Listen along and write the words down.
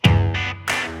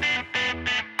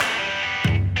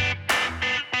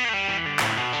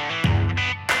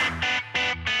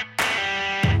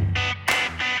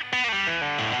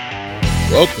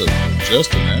Welcome to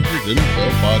Just an Average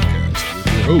NFL Podcast with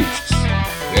your hosts,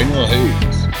 Daniel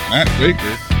Hayes, Matt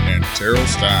Baker, and Terrell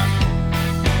Stein.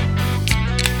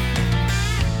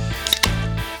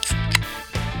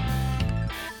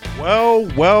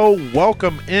 Well,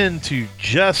 welcome into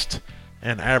Just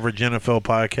an Average NFL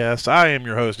Podcast. I am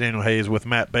your host, Daniel Hayes, with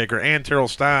Matt Baker and Terrell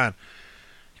Stein.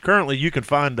 Currently, you can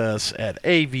find us at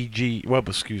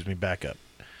back up.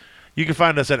 You can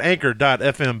find us at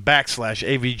anchor.fm/AVG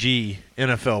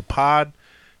NFL Pod.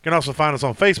 You can also find us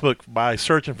on Facebook by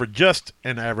searching for Just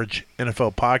an Average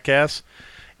NFL Podcast.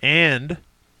 And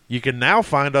you can now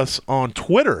find us on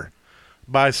Twitter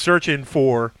by searching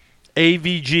for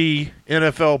AVG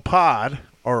NFL Pod,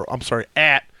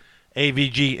 at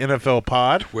AVG NFL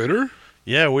Pod. Twitter?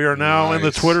 Yeah, we are now in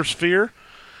the Twitter sphere.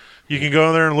 You can go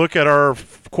in there and look at our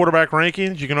quarterback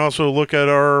rankings. You can also look at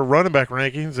our running back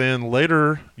rankings, and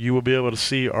later you will be able to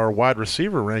see our wide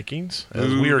receiver rankings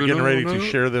as we are getting ready to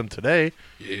share them today.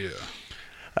 Yeah.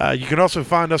 You can also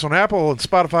find us on Apple and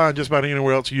Spotify and just about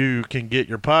anywhere else you can get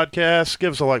your podcasts.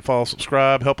 Give us a like, follow,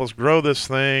 subscribe. Help us grow this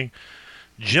thing.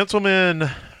 Gentlemen,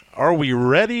 are we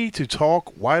ready to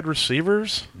talk wide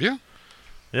receivers? Yeah.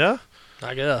 Yeah?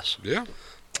 I guess. Yeah.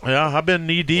 Yeah, I've been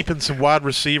knee-deep in some wide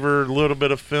receiver, a little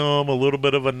bit of film, a little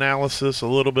bit of analysis, a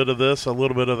little bit of this, a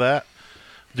little bit of that.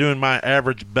 Doing my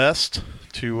average best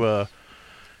to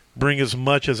bring as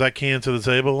much as I can to the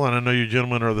table, and I know you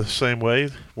gentlemen are the same way,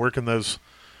 working those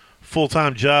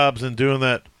full-time jobs and doing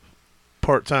that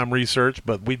part-time research,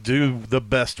 but we do the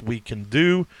best we can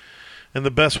do and the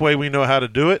best way we know how to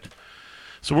do it.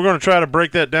 So we're going to try to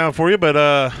break that down for you, but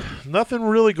nothing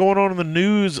really going on in the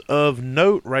news of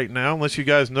note right now, unless you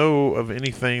guys know of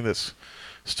anything that's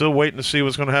still waiting to see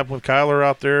what's going to happen with Kyler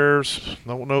out there.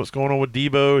 Don't know what's going on with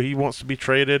Debo. He wants to be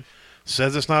traded.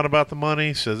 Says it's not about the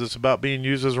money. Says it's about being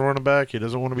used as a running back. He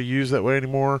doesn't want to be used that way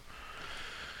anymore.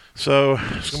 So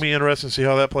it's going to be interesting to see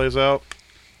how that plays out.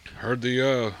 Heard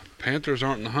the Panthers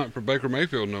aren't in the hunt for Baker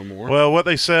Mayfield no more. Well, what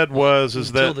they said was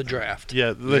until the draft.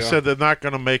 Yeah, they said they're not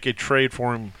going to make a trade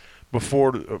for him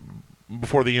before the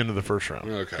end of the first round.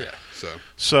 Okay. Yeah.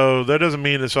 So that doesn't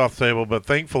mean it's off the table, but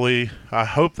thankfully, I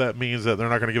hope that means that they're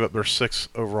not going to give up their 6th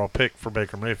overall pick for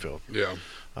Baker Mayfield. Yeah.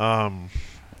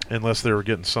 Unless they were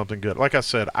getting something good. Like I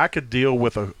said, I could deal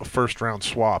with a first-round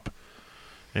swap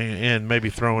and maybe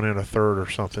throwing in a third or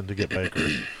something to get Baker.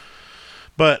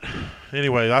 But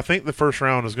anyway, I think the first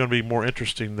round is going to be more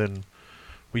interesting than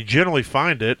we generally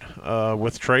find it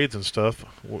with trades and stuff.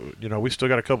 You know, we still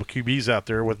got a couple QBs out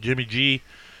there with Jimmy G,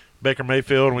 Baker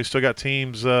Mayfield, and we still got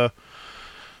teams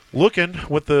looking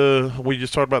with we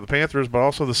just talked about the Panthers, but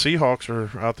also the Seahawks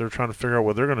are out there trying to figure out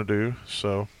what they're going to do.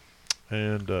 So,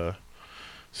 and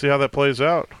see how that plays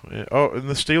out. Oh, and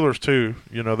the Steelers too.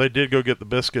 You know, they did go get the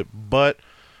biscuit, but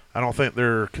I don't think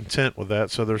they're content with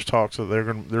that. So there's talks that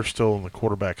they're still in the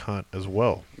quarterback hunt as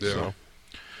well. Yeah. So.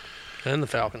 And the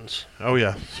Falcons. Oh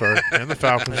yeah, sorry, and the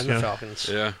Falcons. And the Falcons.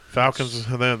 Yeah. Falcons,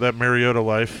 that Mariota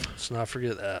life. Let's not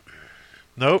forget that.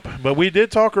 Nope, but we did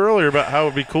talk earlier about how it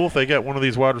would be cool if they got one of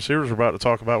these wide receivers we're about to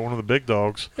talk about, one of the big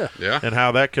dogs. Yeah. And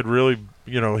how that could really,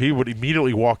 you know, he would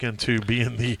immediately walk into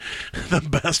being the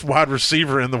best wide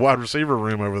receiver in the wide receiver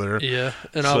room over there. Yeah,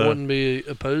 and I wouldn't be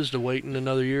opposed to waiting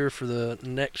another year for the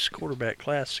next quarterback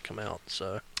class to come out.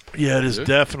 So. Yeah, it is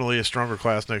definitely a stronger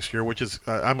class next year, which is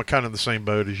I'm kind of in the same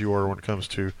boat as you are when it comes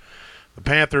to the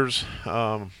Panthers.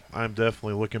 I'm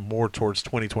definitely looking more towards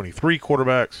 2023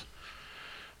 quarterbacks.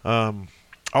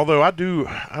 Although I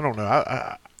don't know.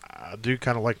 I do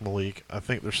kind of like Malik. I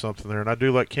think there's something there, and I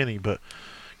do like Kenny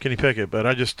Pickett, but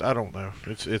I don't know.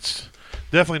 It's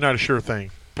definitely not a sure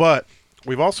thing. But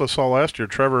we've also saw last year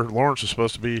Trevor Lawrence is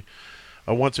supposed to be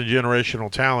a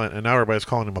once-in-generational talent, and now everybody's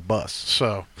calling him a bust.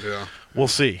 So Yeah. We'll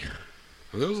see.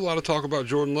 Well, there was a lot of talk about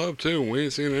Jordan Love too, and we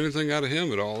ain't seen anything out of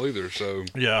him at all either. So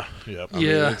Yeah. I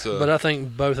mean, but I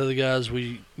think both of the guys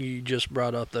you just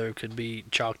brought up though could be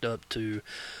chalked up to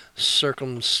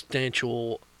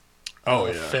circumstantial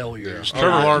failures. Yeah.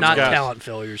 Trevor Lawrence not got talent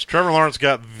failures. Trevor Lawrence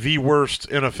got the worst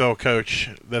NFL coach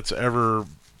that's ever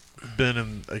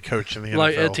been a coach in the NFL.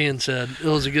 Like Etienne said, it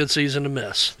was a good season to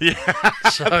miss. Yeah.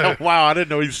 So, wow, I didn't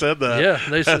know he said that. Yeah,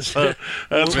 they said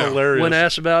that's hilarious. When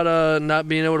asked about not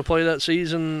being able to play that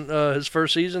season, his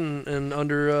first season, and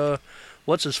under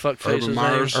what's his fuckface's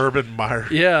name? Urban Meyer.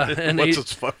 Yeah, and what's his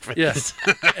fuckface? Yes,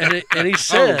 and he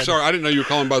said. Oh, sorry, I didn't know you were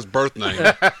calling him by his birth name.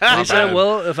 And he said,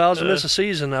 "Well, if I was to miss a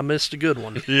season, I missed a good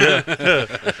one." Yeah.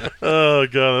 Oh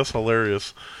god, that's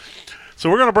hilarious. So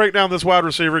we're going to break down this wide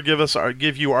receiver,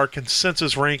 give you our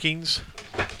consensus rankings,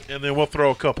 and then we'll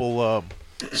throw a couple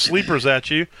sleepers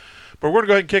at you. But we're going to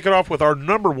go ahead and kick it off with our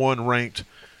number one ranked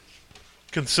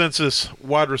consensus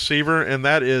wide receiver, and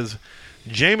that is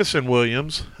Jameson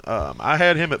Williams. I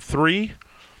had him at 3.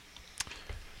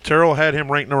 Terrell had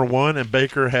him ranked number 1, and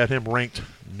Baker had him ranked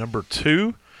number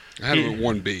 2. I had him at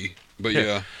 1B, but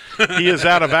yeah. He is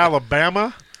out of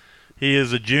Alabama. He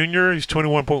is a junior. He's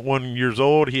 21.1 years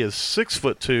old. He is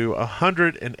 6'2",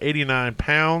 189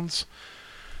 pounds.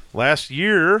 Last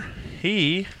year,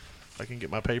 if I can get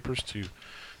my papers to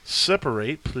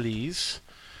separate, please.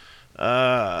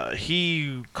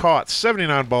 He caught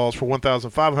 79 balls for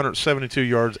 1,572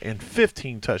 yards and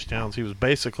 15 touchdowns. He was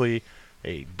basically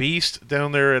a beast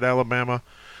down there at Alabama.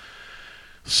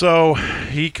 So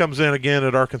he comes in again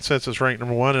at our consensus rank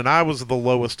number 1, and I was the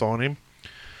lowest on him.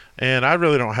 And I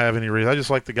really don't have any reason. I just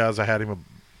like the guys I had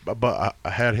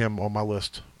him on my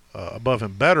list above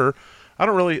him better.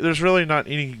 There's really not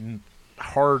any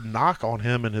hard knock on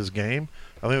him in his game.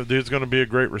 I think the dude's going to be a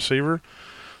great receiver.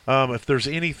 If there's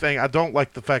anything, I don't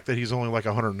like the fact that he's only like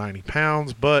 190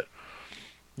 pounds, but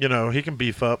he can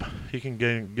beef up. He can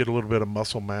get a little bit of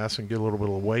muscle mass and get a little bit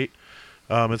of weight.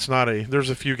 There's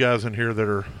a few guys in here that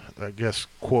are, I guess,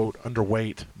 quote,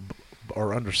 underweight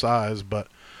or undersized, but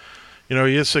he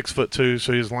is 6'2",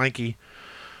 so he's lanky.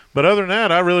 But other than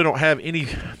that, I really don't have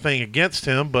anything against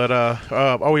him. But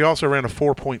he also ran a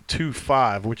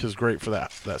 4.25, which is great for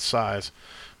that size.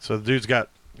 So the dude's got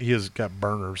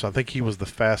burners. I think he was the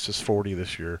fastest 40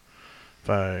 this year,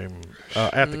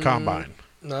 at the combine.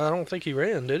 No, I don't think he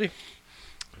ran, did he?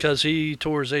 Because he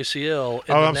tore his ACL.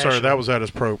 I'm sorry, that was at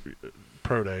his pro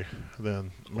day.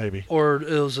 Then maybe. Or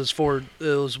it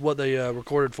was what they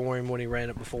recorded for him when he ran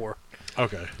it before.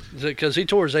 Okay. Because he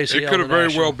tore his ACL. It could have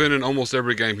very well been in almost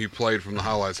every game he played from the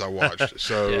highlights I watched.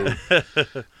 So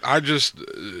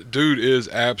dude is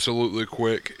absolutely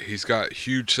quick. He's got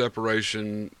huge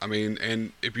separation. I mean,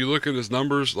 and if you look at his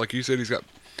numbers, like you said, he's got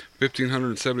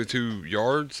 1,572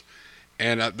 yards.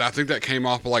 And I think that came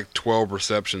off of like 12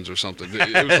 receptions or something.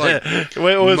 It was like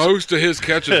most of his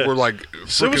catches were like it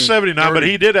was 79, but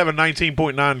he did have a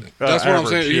 19.9 That's what I'm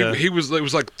saying. Yeah. It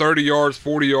was like 30 yards,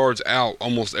 40 yards out.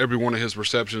 Almost every one of his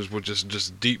receptions was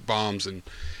just deep bombs, and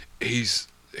he's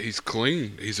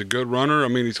clean. He's a good runner. I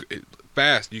mean, he's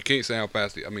fast. You can't say how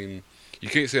fast you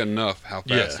can't say enough how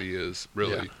fast he is,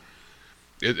 really.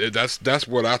 Yeah. That's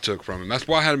what I took from him. That's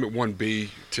why I had him at 1B,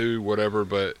 2, whatever,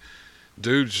 but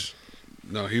dude's...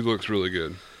 No, he looks really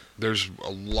good. There's a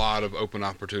lot of open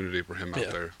opportunity for him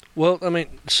out there. Well, I mean,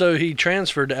 so he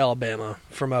transferred to Alabama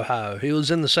from Ohio. He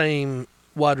was in the same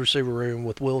wide receiver room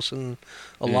with Wilson,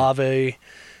 Olave,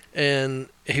 and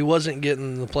he wasn't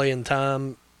getting the playing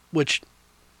time, which,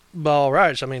 by all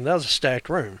rights, I mean, that was a stacked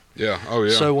room. Yeah, oh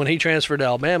yeah. So when he transferred to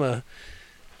Alabama,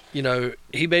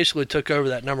 he basically took over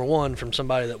that number 1 from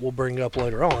somebody that we'll bring up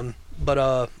later on.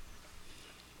 But,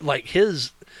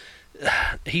 he's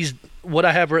what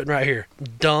I have written right here,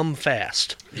 dumb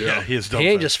fast. Yeah, he is dumb fast. He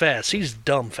ain't fast. Just fast. He's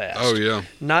dumb fast. Oh, yeah.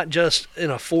 Not just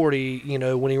in a 40,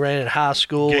 when he ran at high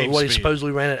school Game or what speed. he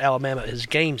supposedly ran at Alabama, his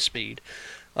game speed.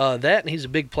 That, and he's a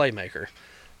big playmaker.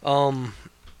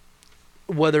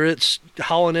 Whether it's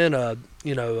hauling in a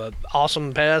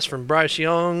awesome pass from Bryce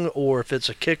Young or if it's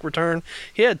a kick return.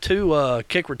 He had 2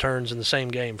 kick returns in the same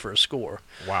game for a score.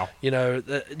 Wow.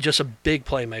 Just a big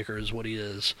playmaker is what he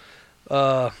is.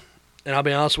 And I'll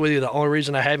be honest with you, the only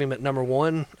reason I have him at number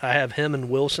 1, I have him and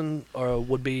Wilson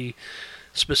would be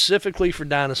specifically for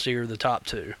Dynasty or the top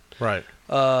 2. Right.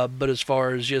 But as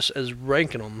far as just as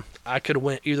ranking them, I could have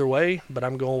went either way, but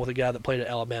I'm going with a guy that played at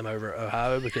Alabama over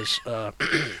Ohio because y'all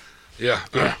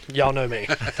know me.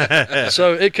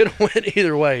 So it could have went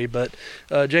either way, but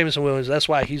Jameson Williams, that's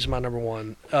why he's my number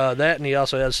 1. That, and he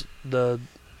also has the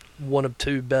one of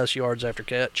 2 best yards after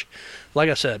catch. Like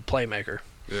I said, playmaker.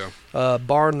 Yeah.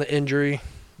 Barring the injury,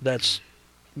 that's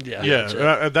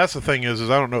that's the thing is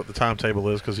I don't know what the timetable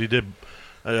is because he did.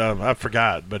 I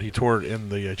forgot, but he tore it in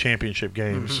the championship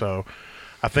game. Mm-hmm. So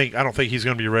I don't think he's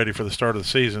going to be ready for the start of the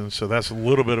season. So that's a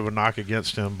little bit of a knock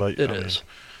against him. But it is.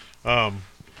 The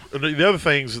other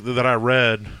things that I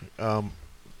read, now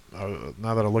that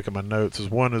I look at my notes, is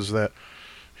one is that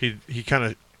he kind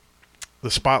of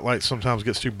the spotlight sometimes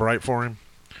gets too bright for him.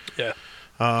 Yeah.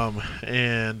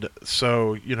 And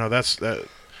so, that's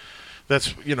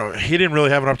he didn't really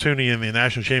have an opportunity in the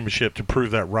national championship to prove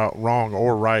that wrong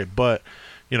or right, but,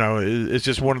 it's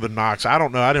just one of the knocks. I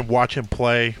don't know. I didn't watch him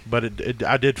play, but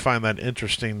I did find that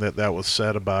interesting that was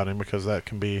said about him because that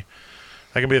can be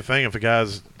a thing if a guy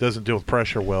doesn't deal with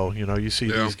pressure well. You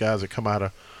see these guys that come out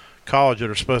of college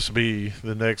that are supposed to be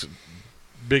the next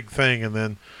big thing, and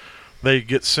then they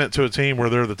get sent to a team where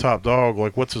they're the top dog,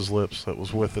 like what's his lips that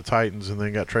was with the Titans and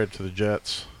then got traded to the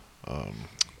Jets.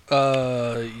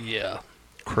 Yeah.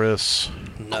 Corey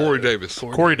Davis.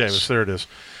 Corey Davis. There it is.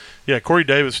 Yeah, Corey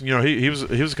Davis. He was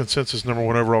a consensus number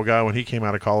 1 overall guy when he came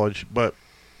out of college, but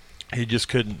he just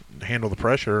couldn't handle the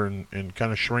pressure and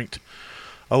kind of shrinked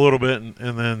a little bit.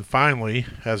 And then finally,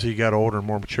 as he got older and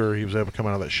more mature, he was able to come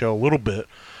out of that shell a little bit.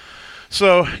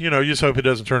 So, you just hope he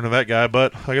doesn't turn into that guy.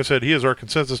 But like I said, he is our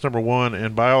consensus number 1,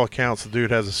 and by all accounts, the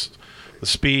dude has the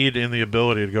speed and the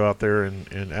ability to go out there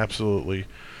and absolutely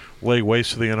lay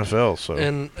waste to the NFL. So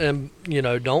and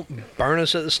don't burn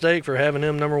us at the stake for having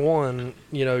him number 1.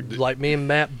 Like me and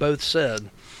Matt both said,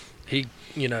 he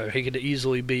could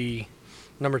easily be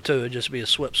number 2. It'd just be a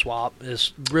swap.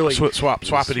 It's really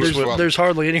swappity. There's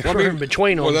hardly any room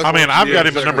between them. I've got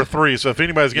him at number 3. So if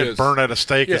anybody's getting burned at a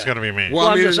stake, it's going to be me. Well,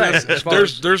 I mean, there's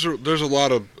a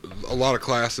lot of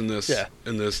class in this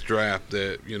draft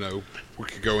that we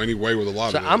could go any way with a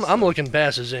lot of this. I'm looking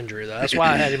past his injury though. That's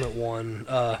why I had him at 1.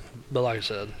 But like I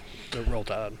said, Roll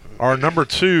Tide. Our number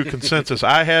 2 consensus,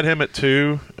 I had him at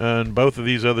 2, and both of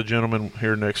these other gentlemen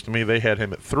here next to me, they had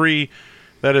him at 3.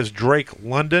 That is Drake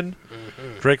London.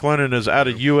 Mm-hmm. Drake London is out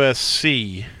of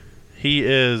USC. He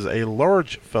is a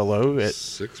large fellow at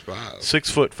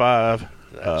 6'5",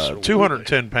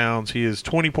 210 pounds. He is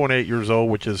 20.8 years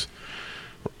old, which is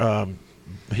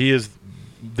he is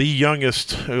the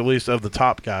youngest, at least of the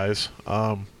top guys.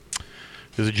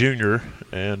 He's a junior,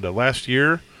 and last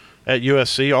year at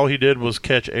USC, all he did was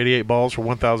catch 88 balls for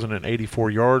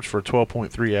 1,084 yards for a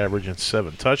 12.3 average and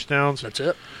 7 touchdowns. That's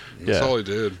it. That's all he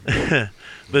did.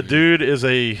 The dude is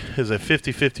a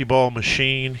 50-50 ball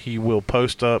machine. He will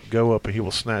post up, go up, and he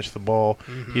will snatch the ball.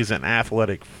 Mm-hmm. He's an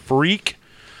athletic freak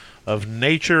of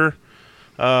nature.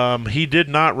 He did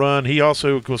not run. He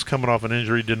also was coming off an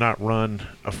injury, did not run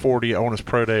a 40 on his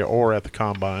pro day or at the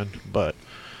combine. But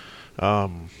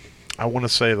I want to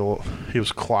say he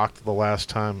was clocked the last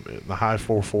time in the high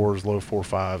 4.4s, low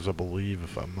 4.5s, I believe,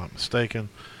 if I'm not mistaken.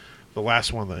 The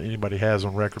last one that anybody has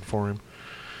on record for him.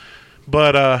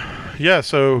 But,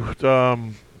 so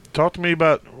talk to me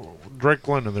about Drake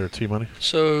London there, T-Money.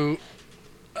 So,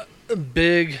 a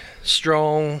big,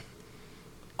 strong,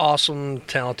 awesome,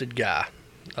 talented guy,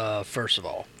 first of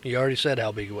all. You already said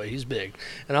how big he was. He's big.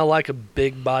 And I like a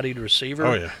big-bodied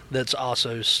receiver that's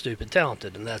also stupid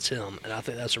talented, and that's him. And I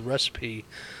think that's a recipe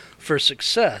for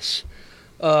success.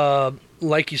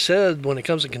 Like you said, when it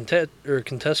comes to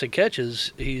contested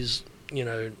catches, he's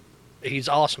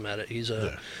awesome at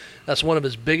it. That's one of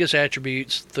his biggest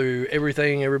attributes through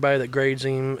everybody that grades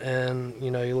him, and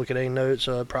you look at A notes,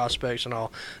 prospects, and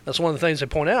all. That's one of the things they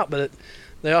point out, but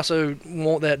they also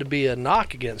want that to be a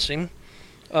knock against him,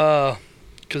 because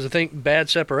I think bad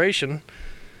separation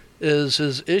is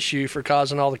his issue for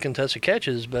causing all the contested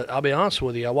catches. But I'll be honest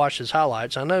with you, I watched his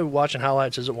highlights. I know watching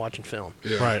highlights isn't watching film,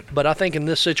 right? But I think in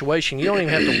this situation, you don't even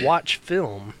have to watch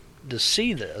film to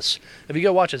see this. If you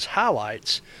go watch his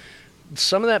highlights,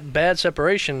 some of that bad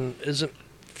separation isn't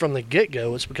from the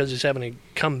get-go. It's because he's having to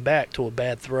come back to a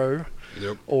bad throw,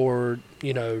 or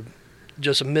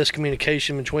just a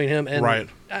miscommunication between him and. Right.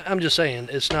 I'm just saying,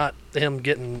 it's not him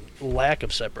getting lack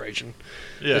of separation.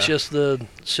 Yeah. It's just the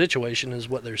situation is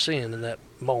what they're seeing in that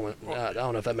moment. I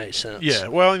don't know if that makes sense. Yeah.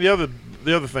 Well, the other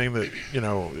thing that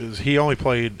is he only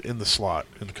played in the slot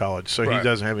in college, so he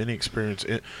doesn't have any experience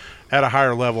at a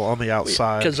higher level on the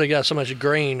outside because they got so much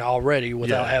grain already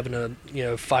without having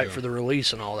to fight for the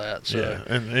release and all that. So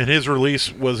and his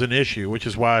release was an issue, which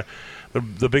is why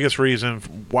the biggest reason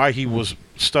why he was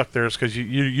stuck there is because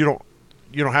you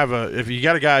don't have if you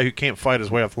got a guy who can't fight his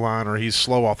way off the line or he's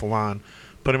slow off the line,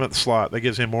 put him at the slot. That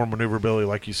gives him more maneuverability.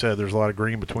 Like you said, there's a lot of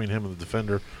green between him and the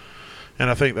defender. And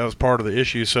I think that was part of the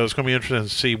issue. So it's going to be interesting to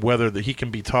see whether he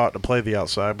can be taught to play the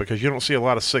outside, because you don't see a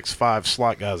lot of 6'5"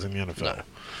 slot guys in the NFL. No.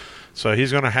 So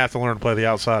he's going to have to learn to play the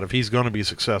outside if he's going to be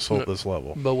successful at this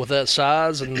level. But with that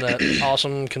size and that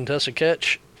awesome contested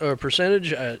catch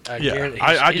percentage, I guarantee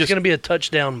he's going to be a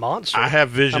touchdown monster. I have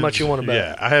visions. How much you want to bet?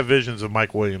 Yeah, I have visions of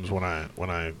Mike Williams when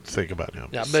I think about him.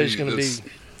 Yeah, I bet he's going to be.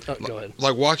 Go ahead.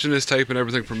 Like watching this tape and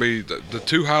everything, for me, the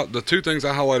two things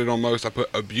I highlighted on most, I put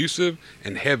abusive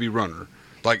and heavy runner.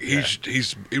 Like he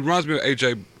reminds me of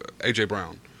AJ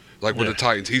Brown, like with the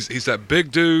Titans. He's that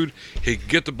big dude. He can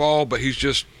get the ball, but he's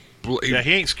just he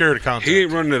ain't scared of contact. He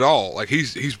ain't running at all. Like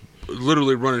he's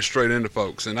literally running straight into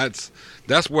folks, and that's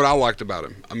what I liked about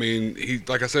him. I mean,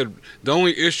 like I said, the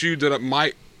only issue that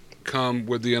might come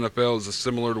with the NFL is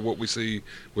similar to what we see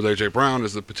with AJ Brown,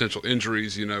 is the potential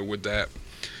injuries. With that,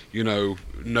 no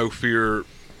fear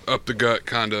up the gut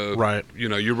kind of. Right. You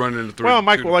know, you're running into three. Well,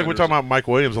 Mike, two like we're defenders. talking about Mike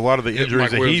Williams, a lot of the injuries Mike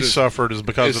that he Williams suffered is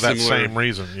because is of that similar. same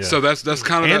reason. Yeah. So that's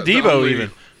kind of and the Debo only-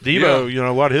 even. Debo, Yeah. you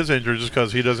know, a lot of his injuries is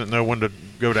because he doesn't know when to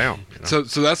go down. You know?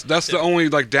 So that's the only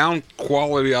like down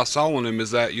quality I saw in him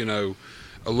is that, you know,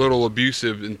 a little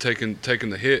abusive and taking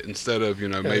the hit instead of, you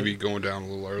know, maybe going down a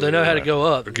little early. They know how to go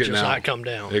up, Or just getting out. not come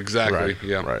down. Exactly. Right.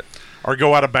 Yeah. Right. Or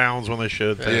go out of bounds when they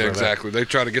should. things Yeah, like that. exactly. They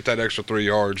try to get that extra 3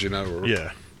 yards, you know. Or,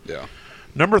 Yeah. Yeah.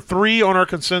 Number 3 on our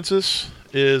consensus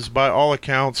is, by all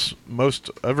accounts, most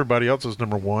everybody else is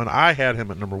number 1. I had him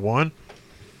at number 1.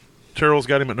 Terrell's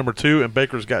got him at number 2, and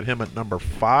Baker's got him at number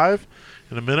 5.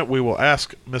 In a minute, we will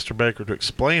ask Mr. Baker to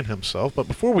explain himself. But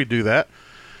before we do that,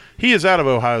 he is out of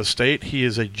Ohio State. He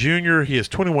is a junior. He is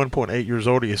 21.8 years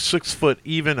old. He is 6 foot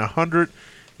even,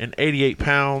 188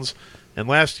 pounds. And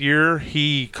last year,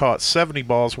 he caught 70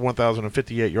 balls for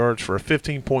 1,058 yards for a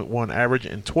 15.1 average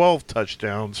and 12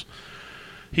 touchdowns.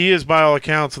 He is, by all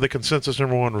accounts, the consensus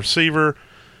number 1 receiver.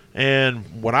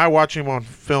 And when I watch him on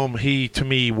film, he, to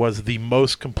me, was the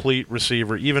most complete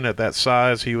receiver. Even at that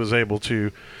size, he was able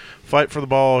to fight for the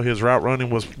ball. His route running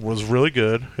was really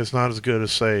good. It's not as good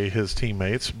as, say, his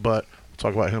teammates, but we'll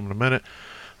talk about him in a minute.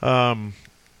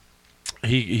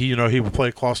 He will play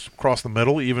across the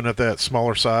middle, even at that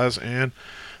smaller size, and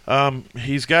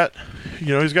he's got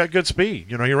good speed.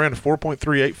 You know, he ran a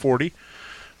 4.38 40,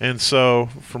 and so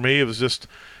for me, it was just,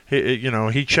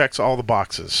 he checks all the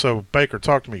boxes. So Baker,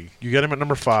 talk to me. You got him at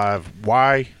number 5.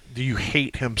 Why do you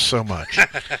hate him so much?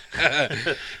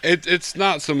 It's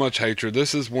not so much hatred.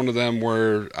 This is one of them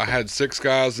where I had 6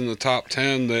 guys in the top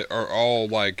 10 that are all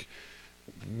like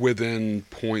within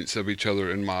points of each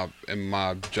other in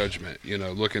my judgment, you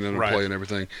know, looking at him Right. play and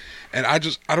everything. And I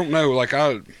don't know,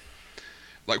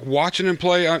 like watching him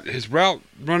play, his route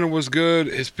running was good,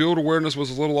 his field awareness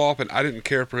was a little off, and I didn't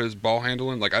care for his ball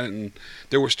handling. Like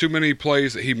there was too many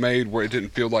plays that he made where it didn't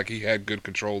feel like he had good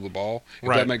control of the ball, if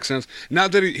Right. that makes sense.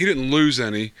 Not that he didn't lose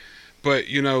any, but,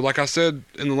 you know, like I said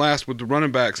in the last with the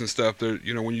running backs and stuff,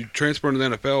 you know, when you transfer into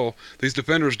the NFL, these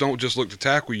defenders don't just look to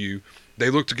tackle you, they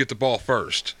look to get the ball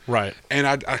first. Right. And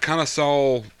I kind of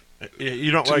saw You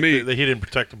don't To like me- that he didn't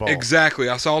protect the ball. exactly.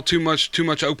 I saw too much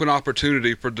open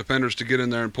opportunity for defenders to get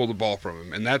in there and pull the ball from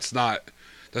him, and that's not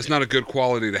a good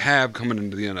quality to have coming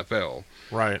into the NFL.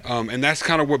 Right. And that's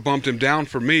kind of what bumped him down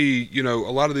for me. You know,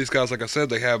 a lot of these guys, like I said,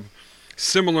 they have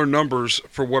similar numbers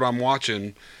for what I'm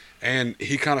watching, and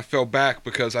he kind of fell back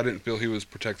because I didn't feel he was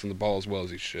protecting the ball as well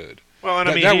as he should. Well, and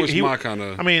that was my kind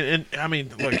of. I mean,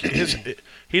 look,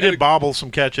 he did bobble some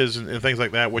catches and things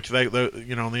like that, which in the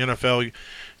NFL,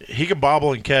 he can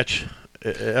bobble and catch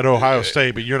at Ohio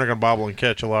State, but you're not going to bobble and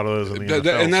catch a lot of those in the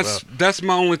NFL. And that's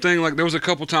my only thing. Like there was a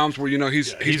couple times where, you know,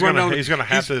 he's gonna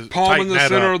have to palming the tighten that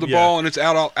center up. of the Yeah. ball, and it's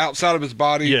outside of his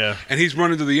body. Yeah. And he's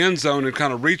running to the end zone and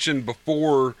kind of reaching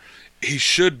before he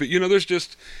should be. You know, there's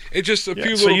just a few So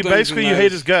little you things. basically in you that.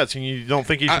 hate his guts, and you don't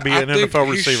think he should be an I think NFL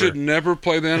he receiver. should never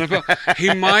play the NFL.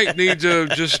 He might need to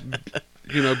just,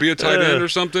 you know, be a tight end or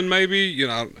something, maybe. You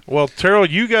know, Well, Terrell,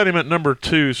 you got him at number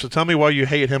 2, so tell me why you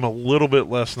hate him a little bit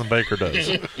less than Baker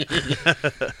does.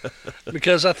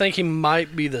 Because I think he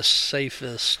might be the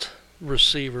safest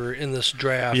receiver in this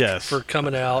draft Yes. for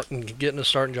coming out and getting a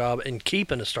starting job and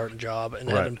keeping a starting job and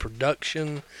Right. having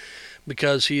production,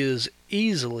 because he is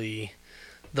easily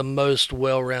the most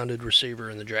well-rounded receiver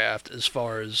in the draft as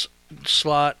far as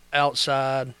slot,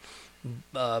 outside,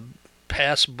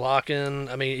 pass blocking.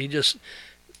 I mean, he just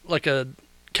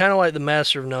kind of like the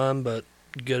master of none, but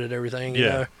good at everything. You Yeah.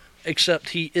 know? Except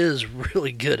he is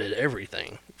really good at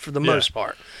everything for the Yeah. most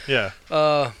part. Yeah.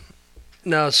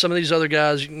 Now, some of these other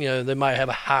guys, you know, they might have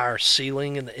a higher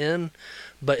ceiling in the end,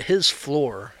 but his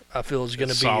floor, I feel, is going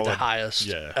to It's be solid. the highest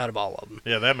Yeah. out of all of them.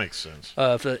 Yeah, that makes sense.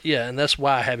 And that's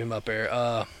why I have him up there.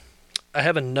 I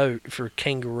have a note for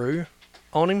kangaroo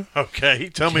on him. Okay,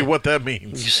 tell me what that You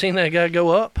means. seen that guy go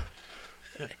up?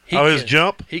 His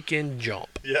jump? He can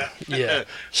jump. Yeah. Yeah.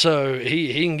 So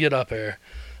he can get up there.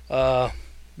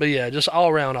 But yeah, just all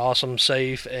around awesome,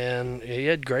 safe, and he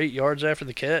had great yards after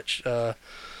the catch.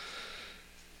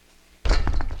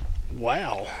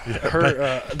 Wow.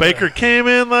 Baker came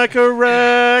in like a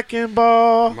wrecking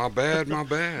ball. my bad.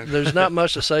 There's not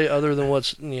much to say other than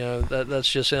that's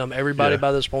just him. Everybody Yeah.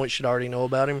 by this point should already know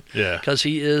about him. Yeah. Because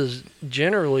he is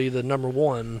generally the number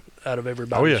 1 out of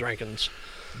everybody's yeah. rankings.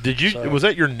 Did you? So- Was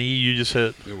that your knee you just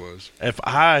hit? It was. If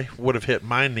I would have hit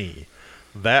my knee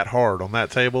that hard on that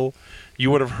table, you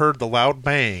would have heard the loud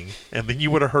bang, and then you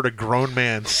would have heard a grown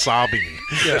man sobbing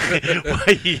while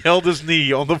he held his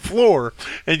knee on the floor,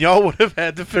 and y'all would have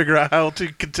had to figure out how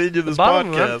to continue this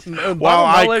podcast while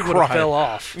my I leg would have cried. fell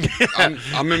off.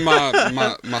 I'm in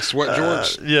my sweat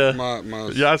jorts. Yeah. My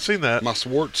I've seen that. my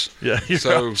Swartz. Yeah,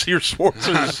 So- your Schwartz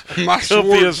is My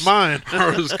comfy as Swartz mine.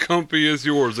 are as comfy as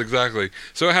yours, exactly.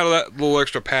 So it had that little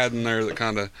extra pad in there that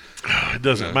kind of. It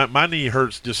doesn't. No. My knee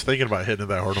hurts just thinking about hitting it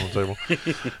that hard on the table.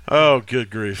 Oh, good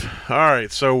grief. All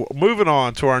right, so moving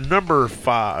on to our number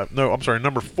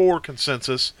 4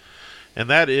 consensus, and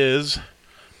that is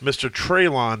Mr.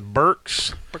 Traylon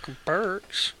Burks.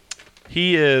 Burks.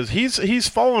 He's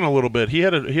fallen a little bit. He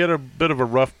had a bit of a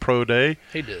rough pro day.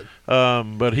 He did.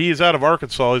 But he is out of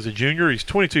Arkansas. He's a junior. He's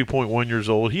 22.1 years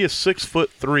old. He is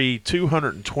 6'3",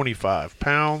 225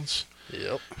 pounds.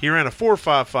 Yep. He ran a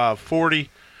 4.55 40.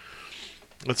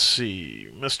 Let's see.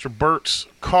 Mr. Burks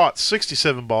caught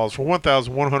 67 balls for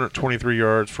 1,123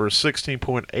 yards for a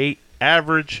 16.8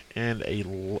 average and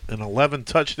 11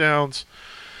 touchdowns.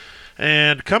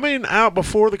 And coming out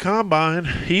before the combine,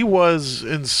 he was,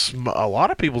 in a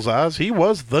lot of people's eyes, he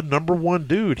was the number one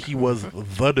dude. He was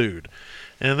the dude.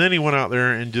 And then he went out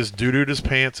there and just doo-dooed his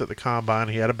pants at the combine.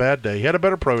 He had a bad day. He had a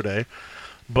better pro day.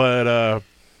 But,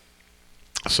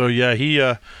 so, yeah, he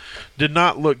did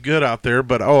not look good out there.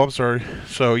 But, I'm sorry.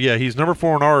 So, yeah, he's number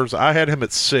 4 in ours. I had him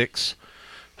at 6.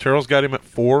 Terrell's got him at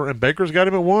 4, and Baker's got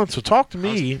him at 1. So talk to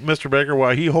me, Mr. Baker,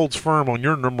 why he holds firm on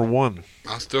your number 1.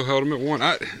 I still held him at 1.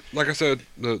 Like I said,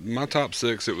 my top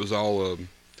 6, it was all.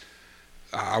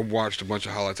 I watched a bunch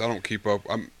of highlights. I don't keep up.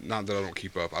 Not that I don't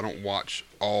keep up. I don't watch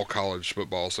all college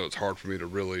football, so it's hard for me to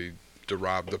really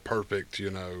derive the perfect,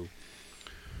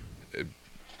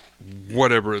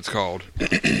 whatever it's called.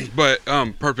 But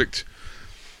perfect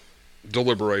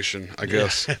deliberation, I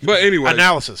guess. But anyway,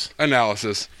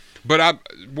 analysis. But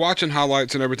watching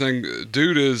highlights and everything,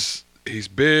 dude he's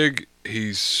big,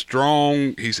 he's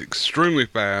strong, he's extremely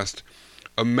fast,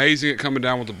 amazing at coming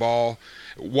down with the ball.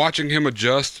 Watching him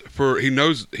adjust he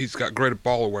knows he's got great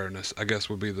ball awareness, I guess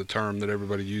would be the term that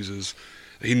everybody uses.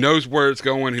 He knows where it's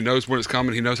going, he knows when it's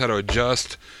coming, he knows how to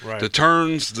adjust the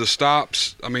turns, the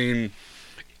stops. I mean,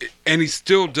 and he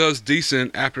still does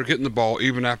decent after getting the ball,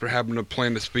 even after having to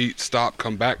plant his feet, stop,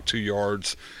 come back 2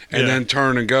 yards, and then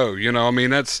turn and go. I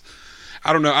mean, I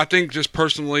don't know. I think just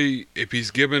personally, if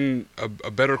he's given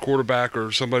a better quarterback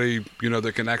or somebody,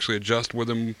 that can actually adjust with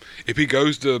him, if he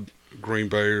goes to Green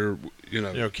Bay or,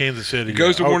 Kansas City. He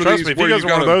goes to one of these if where he goes you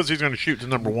to one got of those, he's going to shoot to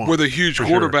number 1. with a huge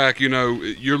quarterback, sure.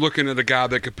 You're looking at a guy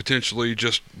that could potentially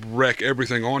just wreck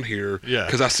everything on here. Yeah.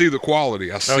 Because I see the quality.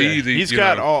 I see the. He's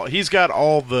got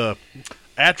all the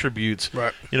attributes.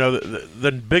 Right.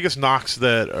 The biggest knocks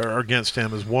that are against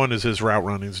him is his route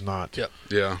running is not. Yep.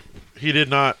 Yeah. He did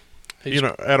not.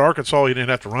 At Arkansas, he didn't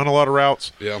have to run a lot of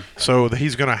routes. Yeah. So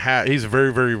he's going to have. He's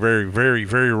very, very, very, very,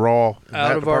 very raw.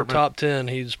 Out of our top 10,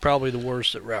 he's probably the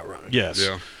worst at route running. Yes.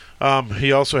 Yeah.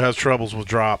 He also has troubles with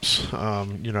drops.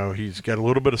 He's got a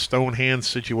little bit of stone hand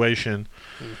situation,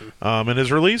 and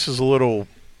his release is a little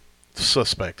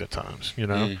suspect at times.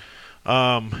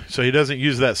 So he doesn't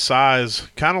use that size,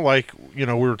 kind of like we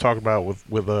were talking about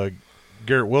with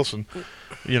Garrett Wilson.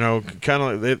 Kind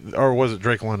of, or was it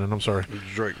Drake London? I'm sorry.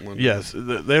 Drake London. Yes,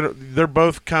 they're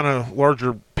both kind of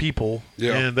larger people,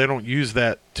 and they don't use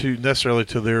that necessarily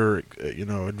to their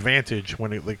advantage when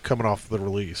they're coming off the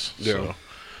release. Yeah. So,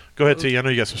 go ahead, T. I know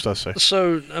you got some stuff to say.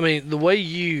 So, I mean, the way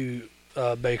you,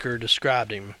 Baker,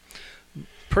 described him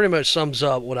pretty much sums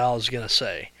up what I was going to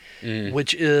say,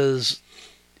 which is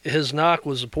his knock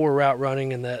was a poor route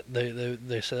running, and that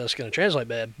they said that's going to translate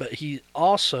bad. But he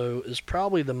also is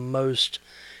probably the most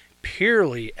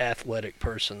purely athletic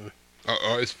person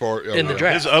As far in the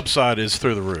draft. His upside is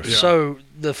through the roof. Yeah. So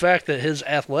the fact that his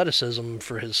athleticism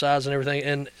for his size and everything,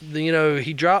 and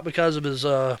he dropped because of his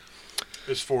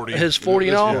 40. his 40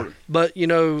 and all, 40. but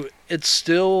it's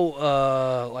still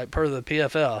like per the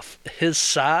PFF, his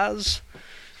size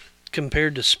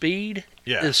compared to speed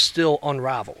is still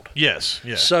unrivaled. Yes.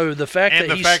 So the fact And that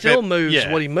the he fact still that- moves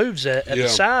what he moves at the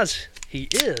size he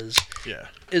is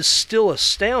still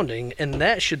astounding, and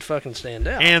that should fucking stand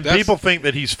out. And That's- people think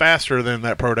that he's faster than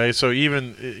that pro day, so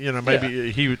even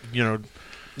maybe he Yeah,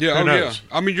 Who knows?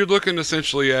 I mean, you're looking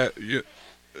essentially at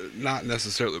not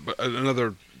necessarily, but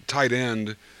another tight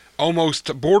end,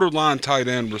 almost borderline tight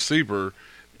end receiver,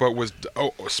 but with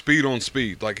speed on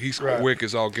speed. Like he's quick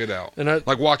as all get out. And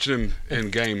like watching him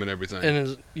in game and everything.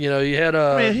 And you had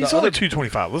he's only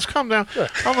 225. Let's calm down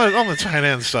on the tight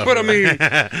end stuff. But I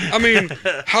mean,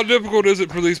 how difficult is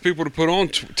it for these people to put on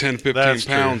 10, 15 That's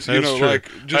pounds? True. That's true. like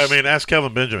just ask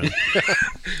Kelvin Benjamin.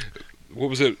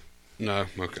 what was it? No,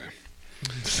 okay.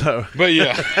 So, But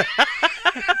yeah.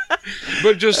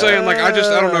 But just saying, like, I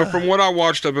don't know. From what I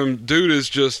watched of him, dude is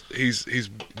just, he's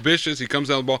vicious. He comes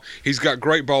down with the ball. He's got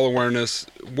great ball awareness.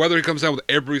 Whether he comes down with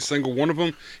every single one of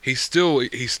them, he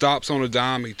stops on a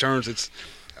dime. He turns. His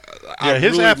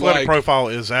really athletic profile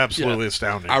is absolutely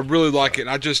astounding. I really like it. And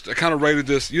I kind of rated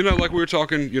this, like we were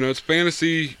talking, it's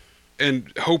fantasy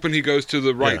and hoping he goes to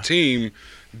the right team.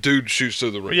 Dude shoots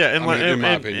through the rim. Yeah, and in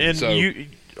my opinion. And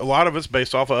a lot of it's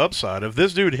based off of upside. If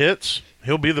this dude hits,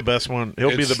 he'll be the best one.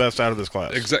 He'll be the best out of this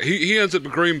class. Exactly. He ends up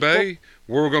in Green Bay.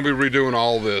 We're going to be redoing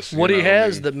all this. What he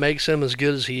has that makes him as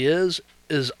good as he is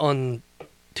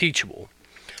unteachable.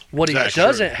 What he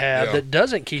doesn't have that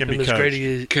doesn't keep him as great as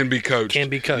he can be coached. Can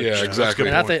be coached. Yeah, exactly.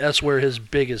 And I think that's where his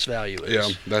biggest value is. Yeah,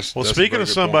 that's speaking of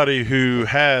somebody who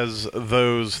has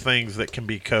those things that can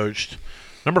be coached,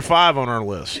 number 5 on our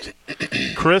list,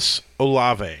 Chris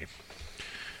Olave.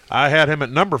 I had him at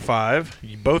number 5.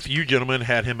 Both you gentlemen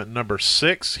had him at number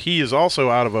 6. He is also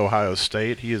out of Ohio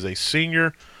State. He is a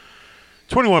senior,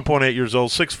 21.8 years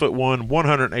old, 6'1",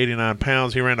 189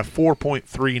 pounds. He ran a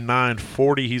 4.39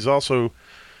 40. He's also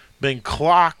been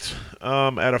clocked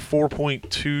at a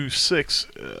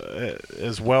 4.26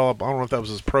 as well. I don't know if that was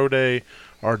his pro day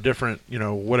or different,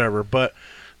 whatever. But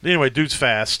anyway, dude's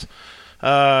fast.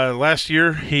 Last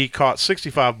year, he caught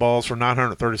 65 balls for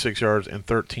 936 yards and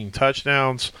 13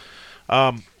 touchdowns.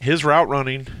 His route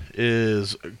running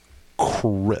is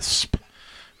crisp.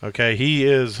 Okay, he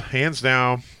is hands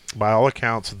down, by all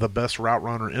accounts, the best route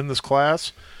runner in this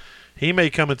class. He may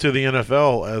come into the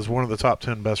NFL as one of the top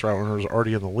 10 best route runners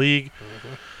already in the league.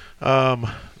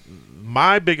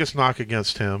 My biggest knock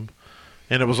against him,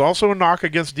 and it was also a knock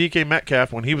against DK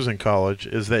Metcalf when he was in college,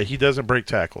 is that he doesn't break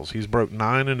tackles. He's broke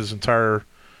 9 in his entire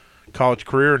college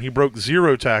career, and he broke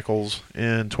 0 tackles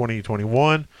in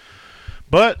 2021.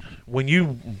 But when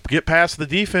you get past the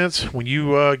defense, when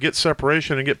you get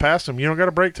separation and get past them, you don't got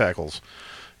to break tackles.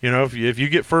 If you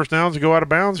get first downs and go out of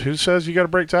bounds, who says you got to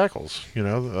break tackles?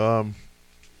 So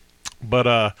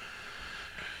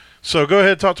go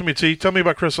ahead, talk to me, T. Tell me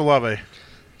about Chris Olave.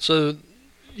 So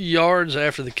yards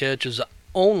after the catch is the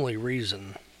only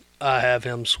reason I have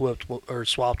him swapped with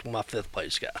my 5th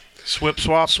place guy. Swapped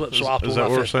with my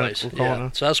 5th place. Yeah.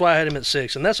 So that's why I had him at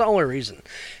 6, and that's the only reason.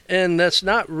 And that's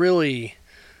not really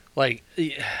like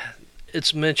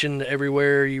it's mentioned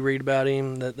everywhere you read about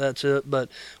him. That's it. But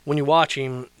when you watch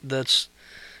him, that's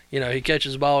he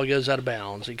catches the ball, he goes out of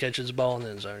bounds. He catches the ball in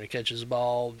the end zone. He catches the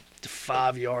ball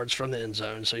 5 yards from the end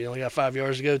zone, so you only got 5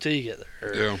 yards to go till you get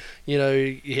there.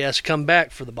 He has to come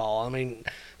back for the ball. I mean,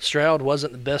 Stroud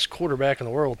wasn't the best quarterback in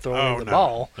the world throwing the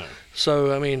ball. No.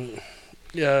 So, I mean,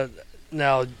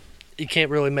 now you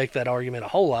can't really make that argument a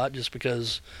whole lot just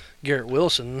because Garrett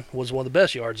Wilson was one of the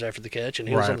best yards after the catch, and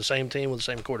he was on the same team with the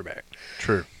same quarterback.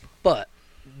 True. But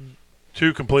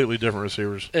 2 completely different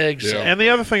receivers. Exactly. And the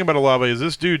other thing about Olave is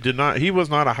this dude he was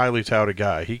not a highly touted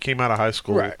guy. He came out of high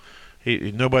school. Right.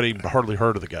 Nobody hardly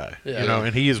heard of the guy. Yeah.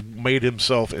 And he has made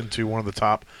himself into one of the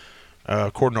top,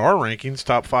 according to our rankings,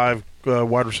 top 5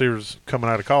 wide receivers coming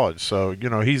out of college. So,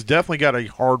 he's definitely got a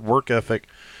hard work ethic.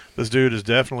 This dude is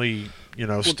definitely,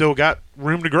 still got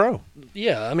room to grow.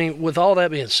 Yeah, I mean, with all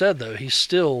that being said, though, he's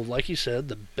still, like you said,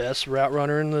 the best route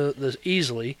runner in the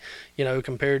easily,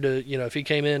 compared to, if he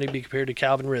came in, he'd be compared to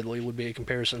Calvin Ridley, would be a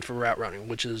comparison for route running,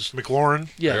 which is McLaurin.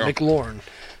 Yeah. McLaurin.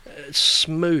 It's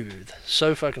smooth,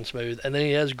 so fucking smooth, and then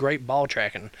he has great ball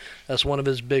tracking. That's one of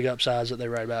his big upsides that they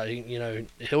write about.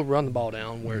 He'll run the ball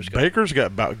down where it's going. Baker's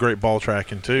got great ball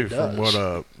tracking too, from what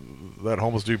that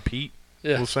homeless dude Pete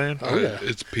was saying. Oh yeah,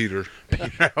 it's Peter.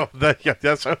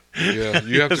 That's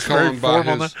you have to call him by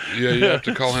his. Yeah, you have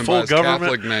to call him by his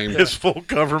Catholic name. His full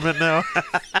government now.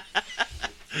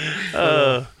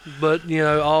 But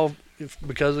all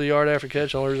because of the yard after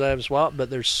catch, the only reason I haven't swapped.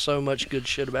 But there's so much good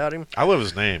shit about him. I love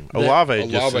his name, Olave.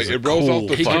 It rolls off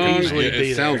the tongue.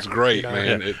 It sounds great,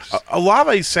 man. Yeah.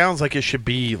 Olave sounds like it should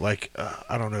be like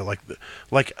I don't know,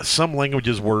 like some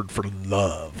language's word for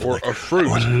love, or a fruit.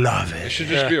 Olave. It should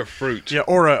just be a fruit. Yeah,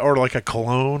 or like a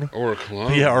cologne, or a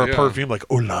cologne. Yeah, or a perfume like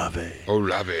Olave.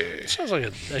 Olave. It sounds like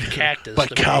a cactus. By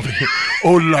Calvin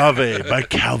Olave by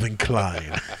Calvin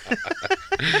Klein.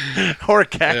 Or a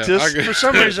cactus. For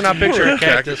some reason, I picture a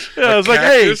cactus. Yeah, I was like,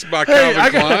 hey, by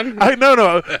Calvin Klein.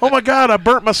 No. Oh my God, I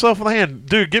burnt myself in the hand,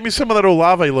 dude. Give me some of that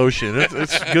Olave lotion.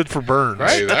 It's good for burns.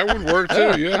 Right, hey, that would work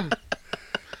too. Yeah.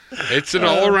 It's an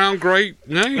all-around great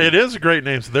name. It is a great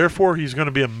name. So therefore, he's going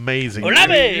to be amazing.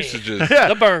 Olave,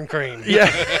 the burn cream. Yeah.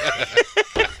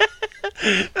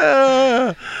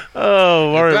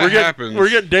 Oh, all right. that We're happens-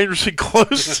 getting dangerously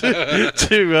close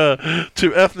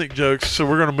to ethnic jokes, so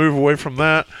we're going to move away from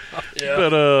that. Yeah.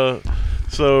 But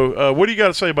so what do you got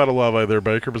to say about Olave there,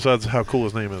 Baker? Besides how cool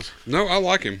his name is. No, I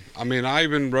like him. I mean, I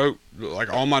even wrote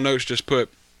all my notes. Just put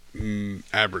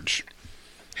average.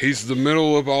 He's the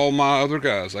middle of all my other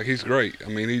guys. Like, he's great. I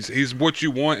mean, he's what you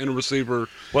want in a receiver.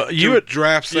 Well, You would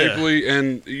draft safely,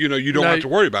 and you don't have to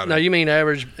worry about it. No, you mean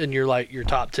average in your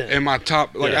top 10. In my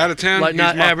top, Yeah. out of 10, Like, he's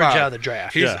not my average 5. out of the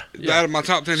draft. He's Yeah. out of my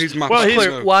top 10. He's my. Well, five.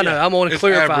 he's- Well, I know. I'm going to It's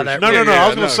clarify average. that. No, real no. Yeah, I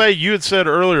was going no. to say you had said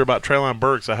earlier about Treylon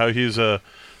Burks how he's a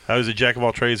jack of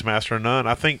all trades, master of none.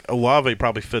 I think Olave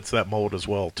probably fits that mold as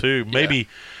well too. Maybe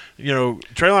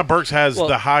Treylon Burks has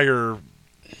the higher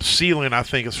ceiling, I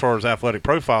think, as far as athletic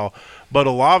profile, but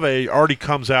Olave already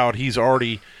comes out. He's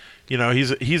already,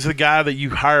 he's the guy that you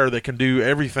hire that can do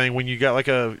everything when you got like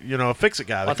a fix-it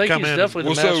guy. That I think can come he's in definitely the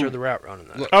Well, so- master of the route running.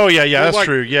 Though. Oh yeah, Well, that's like,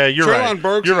 true. Yeah, you're right. Treylon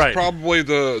Burks You're right. is probably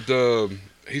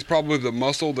he's probably the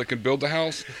muscle that can build the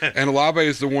house, and Olave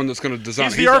is the one that's going to design.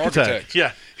 He's the architect.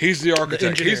 Yeah. He's the architect.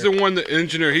 engineer. He's the one that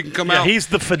engineer. He can come Yeah, out. he's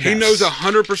the finesse. He knows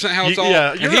 100% how it's all,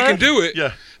 Yeah, and you're he right. can do it.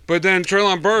 Yeah. But then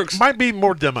Treylon Burks Might be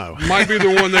more demo. might be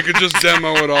the one that could just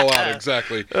demo it all out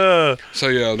exactly. So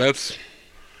yeah, that's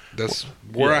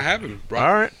where I have him. Right,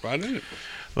 All right. right in it.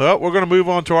 Well, we're going to move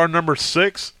on to our number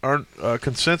 6, our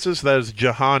consensus. That is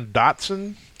Jahan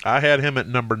Dotson. I had him at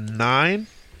number 9.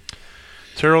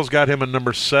 Terrell's got him at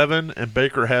number 7, and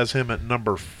Baker has him at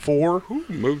number 4. Ooh,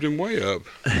 moved him way up.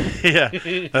 Yeah,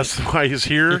 that's why he's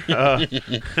here.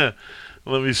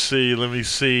 Let me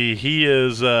see. He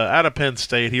is out of Penn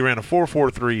State. He ran a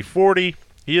 4.43 40.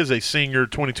 He is a senior,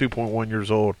 22.1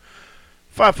 years old,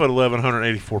 5'11",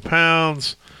 184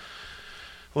 pounds.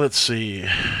 Let's see.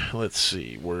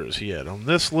 Where is he at on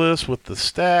this list with the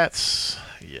stats?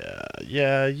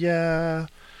 Yeah.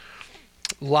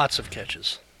 Lots of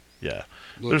catches. Yeah.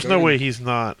 Look, There's no way he's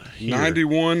not here.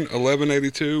 91,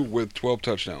 1182 with 12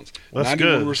 touchdowns. That's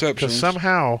 91 good. receptions. Because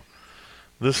somehow,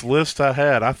 this list I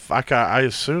had, I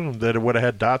assumed that it would have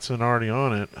had Dotson already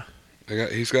on it.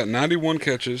 He's got 91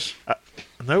 catches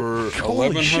Nope. for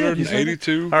Holy shit, he's in it.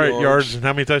 1182 All right, yards and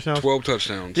how many touchdowns? 12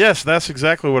 touchdowns. Yes, that's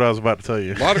exactly what I was about to tell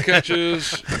you. A lot of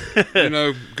catches,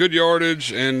 good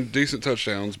yardage and decent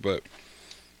touchdowns, but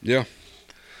yeah.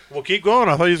 Well, keep going.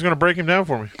 I thought you was going to break him down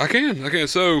for me. I can.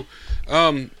 So,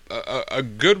 a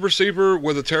good receiver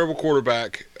with a terrible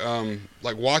quarterback,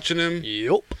 like watching him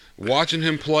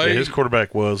play. Yeah, his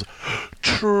quarterback was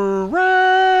trash.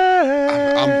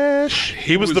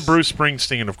 He was the Bruce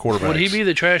Springsteen of quarterbacks. Would he be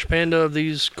the trash panda of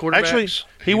these quarterbacks? Actually,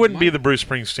 he wouldn't be the Bruce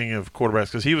Springsteen of quarterbacks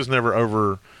because he was never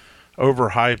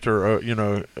overhyped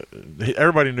or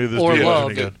everybody knew this Or dude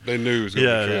loved. wasn't any good. They knew he was going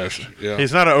to be trash. Yeah.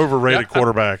 He's not an overrated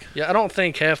quarterback. Yeah, I don't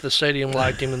think half the stadium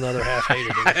liked him and the other half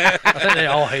hated him. I think they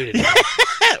all hated him.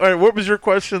 All right, what was your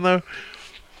question though?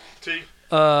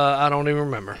 I don't even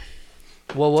remember.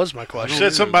 What was my You question?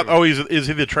 said something about is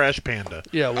he the trash panda?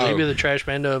 Yeah, will he be the trash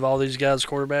panda of all these guys'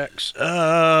 quarterbacks?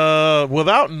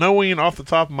 Without knowing off the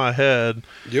top of my head,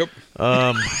 Yep.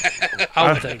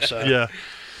 I would think so. yeah.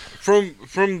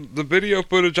 From the video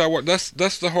footage I watched,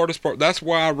 that's the hardest part. That's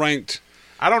why I ranked.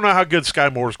 I don't know how good Sky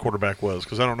Moore's quarterback was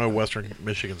because I don't know Western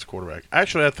Michigan's quarterback.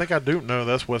 Actually, I think I do know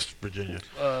that's West Virginia.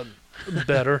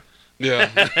 Better. Yeah.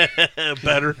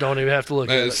 Better. Don't even have to look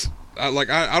at it. I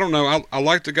don't know. I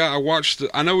like the guy. I watched.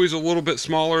 I know he's a little bit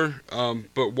smaller,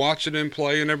 but watching him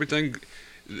play and everything,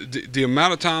 the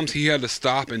amount of times he had to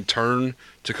stop and turn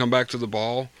to come back to the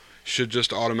ball should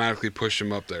just automatically push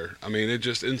him up there. I mean, it's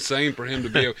just insane for him to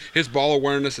be. His ball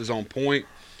awareness is on point.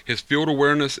 His field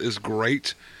awareness is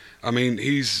great. I mean,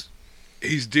 he's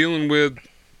dealing with,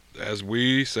 as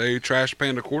we say, trash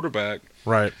panda quarterback,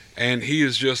 Right. and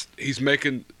he's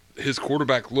making his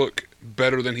quarterback look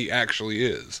better than he actually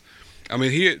is. I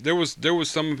mean, there was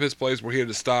some of his plays where he had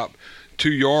to stop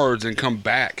 2 yards and come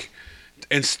back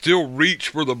and still reach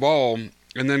for the ball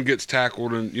and then gets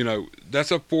tackled, and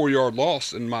that's a 4-yard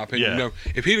loss in my opinion. Yeah.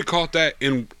 If he'd have caught that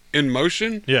in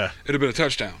motion, Yeah. it'd have been a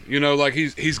touchdown. Like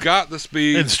he's got the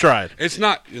speed In stride. It's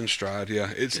not in stride,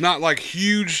 yeah. It's not like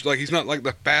huge, like he's not like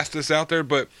the fastest out there,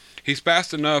 but he's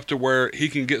fast enough to where he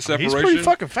can get separation. He's pretty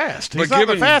fucking fast. He's But not the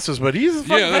given- fastest, but he's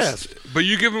fucking fast. But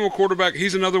you give him a quarterback,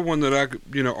 he's another one that I could,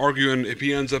 arguing if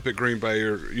he ends up at Green Bay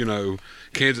or,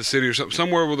 Kansas City or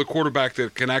somewhere with a quarterback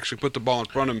that can actually put the ball in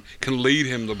front of him, can lead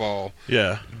him the ball.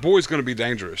 Yeah. Boy's going to be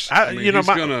dangerous.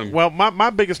 My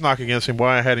biggest knock against him,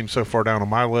 why I had him so far down on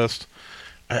my list,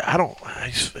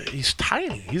 he's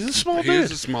tiny. He's a small dude. He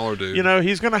is a smaller dude.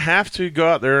 He's going to have to go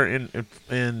out there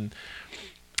and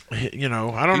You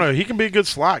know, I don't know. He can be a good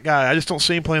slot guy. I just don't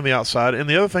see him playing the outside. And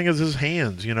the other thing is his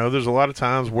hands. You know, there's a lot of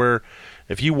times where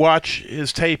if you watch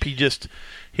his tape, he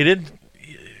didn't,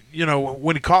 you know,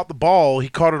 when he caught the ball, he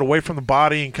caught it away from the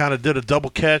body and kind of did a double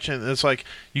catch. And it's like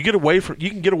you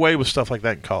can get away with stuff like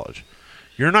that in college.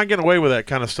 You're not getting away with that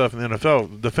kind of stuff in the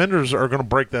NFL. Defenders are going to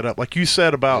break that up. Like you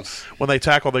said about when they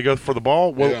tackle, they go for the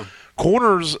ball. Well,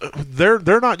 corners, they're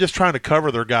not just trying to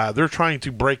cover their guy. They're trying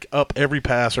to break up every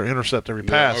pass or intercept every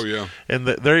pass. Oh, yeah. And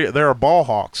they're ball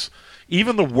hawks.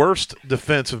 Even the worst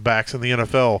defensive backs in the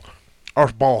NFL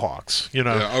are ball hawks, you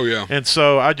know. Yeah. Oh, yeah. And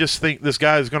so I just think this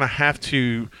guy is going to have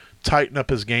to tighten up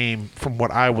his game from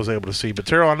what I was able to see. But,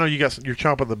 Terrell, I know you're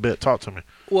chomping the bit. Talk to me.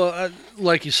 Well,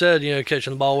 like you said, you know,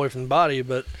 catching the ball away from the body,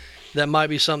 but that might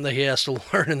be something that he has to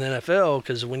learn in the NFL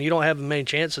because when you don't have many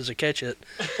chances to catch it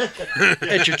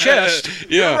at your chest.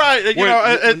 Yeah. You're right.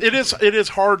 It is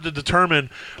hard to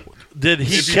determine. Did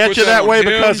he catch it that way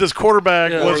because his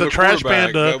quarterback was a trash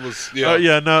panda? That was,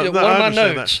 one of my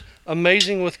notes.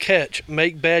 Amazing with catch.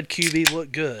 Make bad QB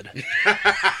look good.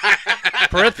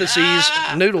 Parentheses,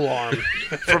 noodle arm.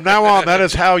 From now on, that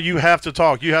is how you have to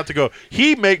talk. You have to go,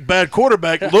 he make bad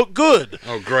quarterback look good.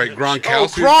 Oh, great.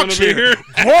 Gronkowski's going to be here.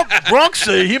 Gronk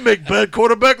say he make bad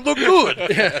quarterback look good.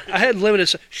 Yeah, I had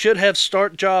limited. Should have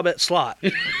start job at slot.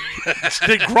 Did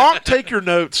Gronk take your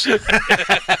notes?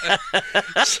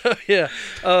 So, yeah.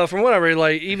 From what I read,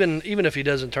 like, even if he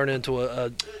doesn't turn into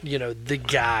a the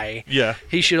guy,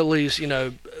 he should at least, you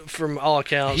know, from all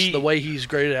accounts, the way he's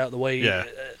graded out, the way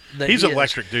he's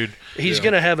electric, dude. He's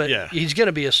gonna have he's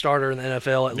gonna be a starter in the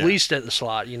NFL at least at the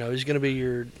slot. You know, he's gonna be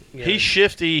your. He's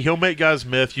shifty. He'll make guys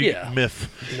myth. You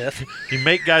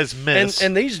make guys miss.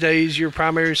 And these days, your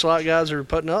primary slot guys are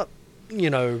putting up, you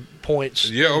know, points.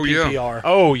 Yeah. Oh PPR.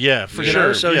 Oh yeah, for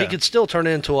sure. So he could still turn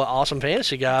into an awesome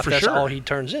fantasy guy if that's all he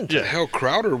turns into. Yeah. Hell,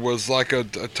 Crowder was like a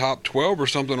top 12 or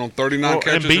something on 39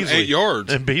 catches and 8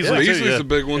 yards. And Beasley Beasley's a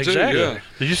big one too. Yeah.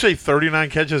 Did you say 39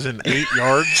 catches and 8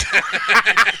 yards?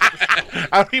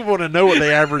 I don't even want to know what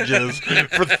the average is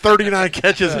for 39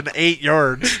 catches and 8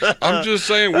 yards. I'm just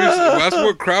saying, that's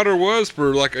what Crowder was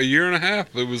for like a year and a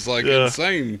half. It was like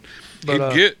insane. He'd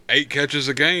get 8 catches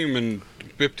a game and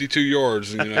 52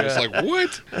 yards, and it's like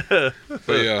what?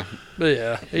 But yeah,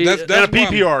 that's in a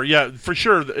PPR, for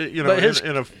sure. You know,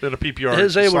 in a PPR,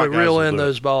 his able to reel in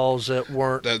those balls that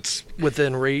weren't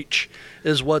within reach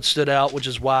is what stood out, which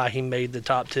is why he made the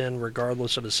top 10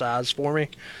 regardless of his size for me.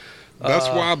 That's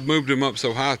why I moved him up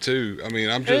so high too. I mean,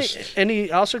 and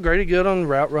he also graded good on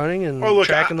route running and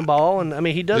tracking the ball, and I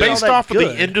mean he does based all that off good.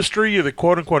 of the industry or the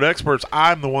quote unquote experts.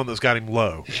 I'm the one that's got him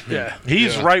low.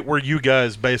 He's right where you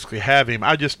guys basically have him.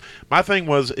 My thing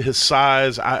was his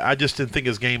size. I just didn't think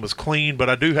his game was clean, but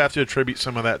I do have to attribute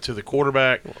some of that to the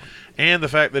quarterback. And the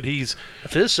fact that if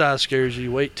his size scares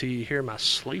you, wait till you hear my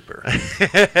sleeper.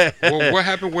 Well, what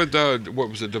happened with what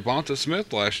was it, Devonta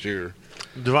Smith last year?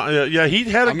 He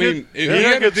had a good. He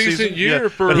had a decent year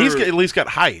but he's at least got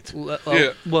height.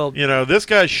 Well, you know, this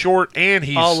guy's short and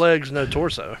he's all legs, no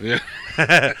torso. Yeah,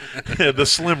 the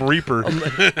Slim Reaper. Mike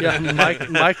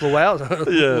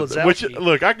Wazowski. Which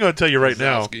look, I'm going to tell you right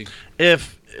now,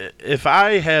 if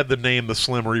I had the name the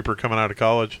Slim Reaper coming out of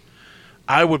college,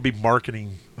 I would be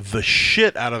marketing the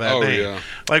shit out of that name. Yeah.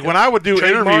 Like when I would do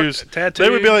interviews, they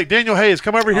would be like, Daniel Hayes,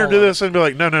 come over here and do this, and be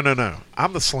like, no,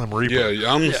 I'm the Slim Reaper.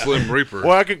 Yeah, I'm the Slim Reaper.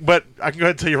 Well, I can go ahead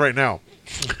and tell you right now,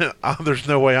 there's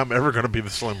no way I'm ever going to be the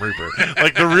Slim Reaper.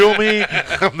 Like the real me,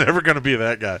 I'm never going to be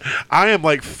that guy. I am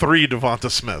like 3 Devonta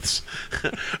Smiths.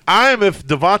 I am if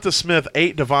Devonta Smith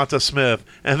ate Devonta Smith,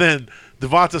 and then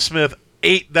Devonta Smith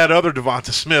ate that other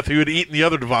Devonta Smith who had eaten the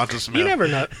other Devonta Smith. You never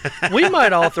know. We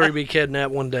might all 3 be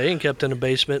kidnapped one day and kept in a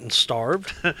basement and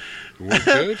starved. We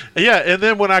could. Yeah, and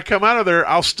then when I come out of there,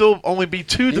 I'll still only be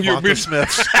 2 Devonta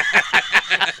Smiths.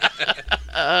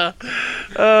 All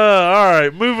right,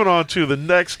 moving on to the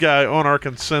next guy on our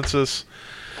consensus.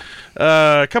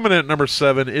 Coming in at number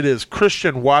 7, it is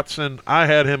Christian Watson. I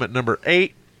had him at number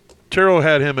 8. Terrell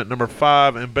had him at number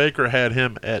 5, and Baker had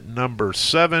him at number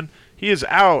 7. He is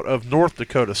out of North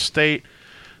Dakota State.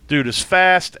 Dude is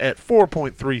fast at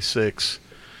 4.36.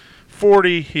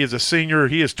 40. He is a senior.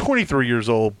 He is 23 years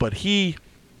old, but here's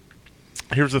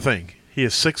the thing. He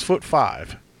is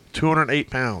 6'5", 208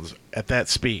 pounds at that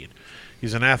speed.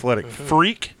 He's an athletic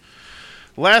freak.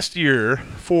 Last year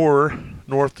for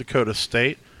North Dakota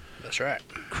State, that's right,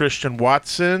 Christian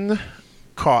Watson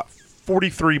caught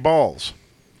 43 balls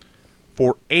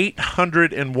for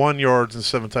 801 yards and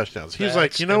 7 touchdowns. He's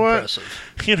like, you know impressive.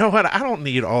 What? You know what? I don't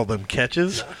need all them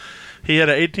catches. No. He had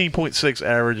an 18.6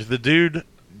 average. The dude,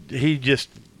 he just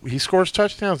he scores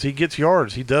touchdowns. He gets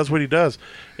yards. He does what he does.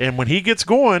 And when he gets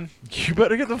going, you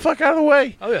better get the fuck out of the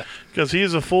way. Oh, yeah. Because he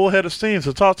is a full head of steam.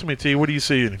 So talk to me, T. What do you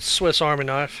see in him? Swiss Army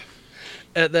knife.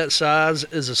 At that size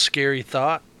is a scary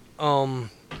thought.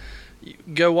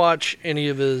 Go watch any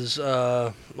of his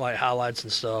like highlights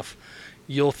and stuff.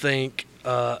 You'll think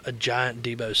a giant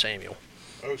Deebo Samuel.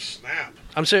 Oh, snap.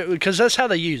 I'm saying because that's how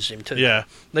they used him too. Yeah.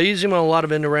 They used him on a lot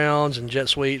of end rounds and jet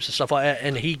sweeps and stuff like that,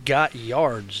 and he got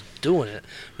yards doing it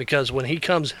because when he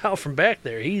comes out from back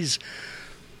there, he's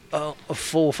a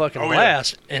full fucking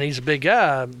blast, and he's a big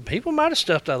guy. People might have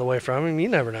stepped out of the way from him. You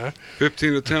never know.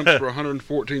 15 attempts for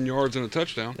 114 yards and a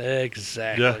touchdown.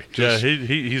 Exactly. Yeah.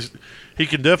 He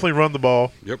can definitely run the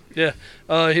ball. Yep.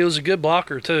 Yeah. He was a good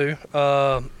blocker too.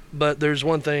 But there's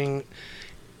one thing,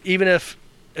 even if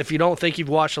you don't think you've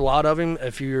watched a lot of him,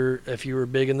 if you were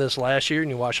big in this last year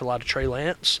and you watched a lot of Trey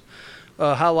Lance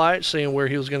highlights, seeing where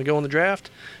he was going to go in the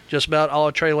draft, just about all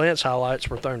of Trey Lance highlights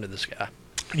were thrown to this guy.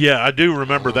 Yeah, I do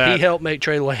remember that. He helped make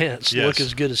Trey Lance look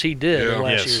as good as he did in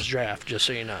last year's draft, just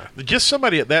so you know. Just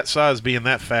somebody at that size being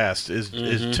that fast is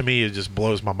to me, it just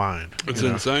blows my mind. It's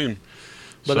insane.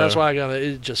 But that's why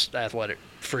it's just athletic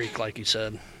freak, like you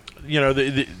said. You know,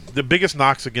 the biggest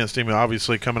knocks against him,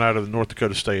 obviously coming out of North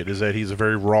Dakota State, is that he's a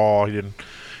very raw.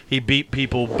 He beat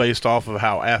people based off of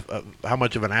how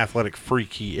much of an athletic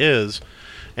freak he is,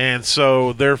 and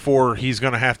so therefore he's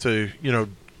going to have to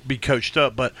be coached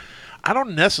up. But I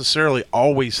don't necessarily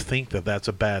always think that that's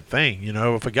a bad thing.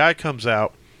 If a guy comes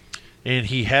out and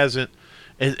he hasn't,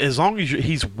 as long as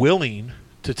he's willing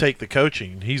to take the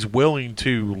coaching, he's willing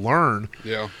to learn.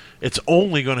 Yeah. It's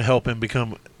only going to help him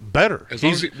become better. As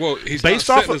long as he's based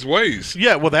not set in his ways.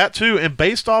 Yeah, well, that too. And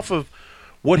based off of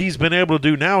what he's been able to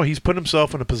do now, he's put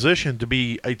himself in a position to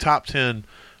be a top 10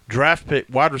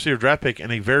 wide receiver draft pick in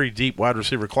a very deep wide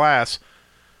receiver class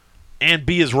and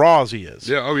be as raw as he is.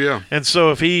 Yeah, oh yeah. And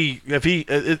so if he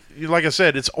like I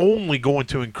said, it's only going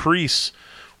to increase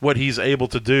what he's able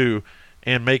to do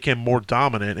and make him more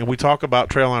dominant. And we talk about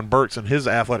Treylon Burks and his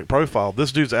athletic profile.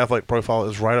 This dude's athletic profile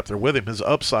is right up there with him. His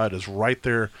upside is right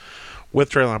there with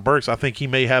Treylon Burks. I think he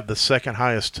may have the second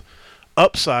highest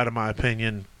upside, in my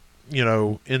opinion,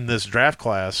 in this draft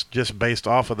class, just based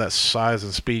off of that size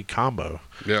and speed combo.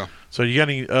 Yeah. So you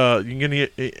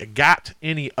got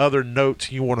any other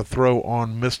notes you want to throw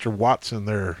on Mr. Watson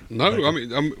there? No, Baker? I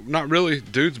mean, I'm not really.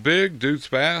 Dude's big, dude's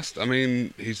fast. I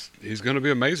mean, he's going to be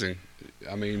amazing.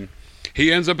 I mean,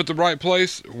 he ends up at the right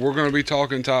place, we're going to be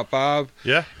talking top 5.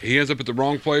 Yeah. He ends up at the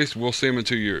wrong place, we'll see him in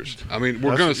 2 years. I mean,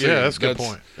 we're going to see him. Yeah, that's a good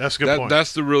point. That's a good point.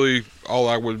 That's all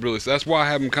I would really say. That's why I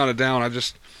have him kind of down.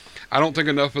 I don't think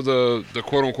enough of the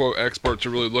quote-unquote experts are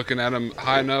really looking at him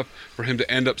high enough for him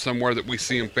to end up somewhere that we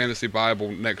see in Fantasy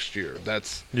Bible next year.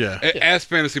 That's as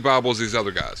Fantasy Bible as these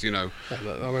other guys, I mean,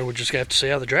 we're just going to have to see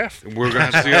how the draft. We're going to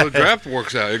have to see how the draft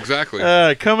works out. Exactly.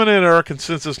 Coming in our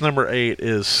consensus number 8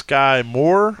 is Sky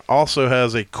Moore. Also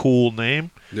has a cool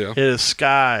name. Yeah. It is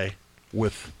Sky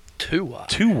with two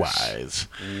Y's.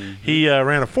 Mm-hmm. He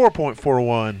ran a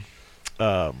 4.41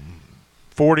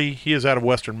 40. He is out of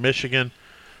Western Michigan.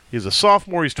 He's a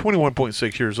sophomore. He's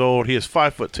 21.6 years old. He is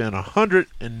 5'10",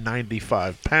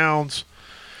 195 pounds.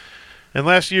 And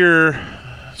last year,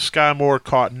 Sky Moore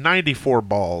caught 94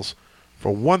 balls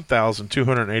for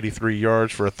 1,283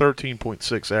 yards for a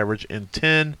 13.6 average and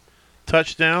 10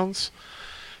 touchdowns.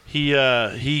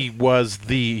 He was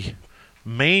the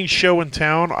main show in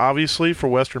town, obviously, for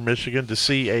Western Michigan. To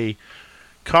see a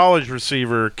college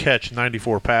receiver catch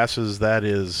 94 passes, that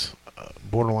is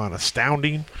borderline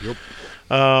astounding. Yep.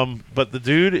 But the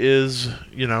dude is,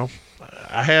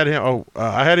 I had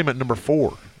him at number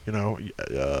 4.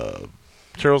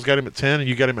 Terrell's got him at 10, and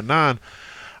you got him at 9.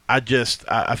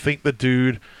 I think the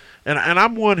dude, and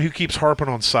I'm one who keeps harping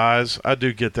on size. I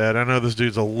do get that. I know this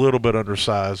dude's a little bit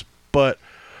undersized, but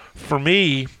for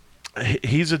me,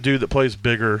 he's a dude that plays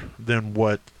bigger than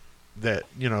what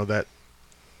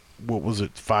was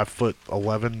it, 5'11",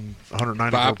 194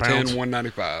 5'10", pounds?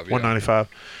 195. Yeah. 195.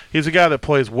 He's a guy that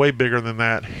plays way bigger than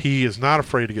that. He is not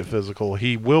afraid to get physical.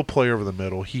 He will play over the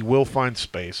middle. He will find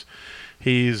space.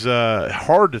 He's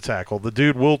hard to tackle. The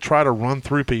dude will try to run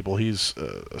through people. He's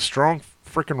a strong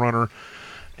freaking runner.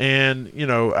 And,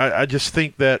 I just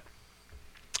think that,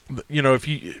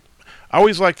 I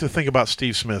always like to think about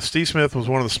Steve Smith. Steve Smith was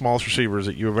one of the smallest receivers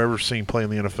that you have ever seen play in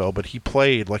the NFL, but he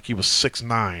played like he was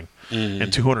 6'9",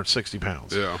 and 260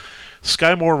 pounds. Yeah.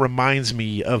 Sky Moore reminds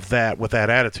me of that with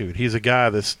that attitude. He's a guy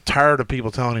that's tired of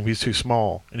people telling him he's too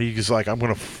small, and he's like, I'm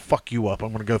going to fuck you up. I'm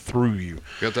going to go through you.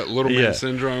 Got that little man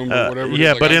syndrome or whatever.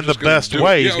 Yeah, but in the best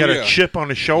way. He's got a chip on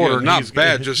his shoulder. Not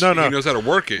bad, just he knows how to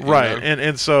work it. Right,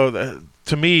 and so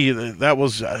to me, that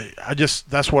was I just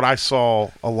that's what I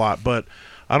saw a lot. But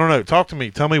I don't know. Talk to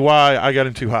me. Tell me why I got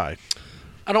him too high.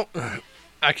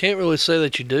 I can't really say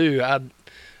that you do.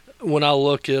 When I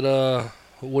look at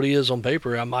what he is on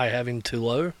paper, I might have him too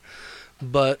low,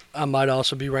 but I might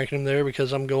also be ranking him there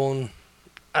because I'm going.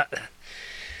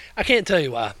 I can't tell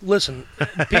you why. Listen,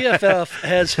 PFF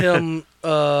has him.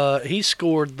 He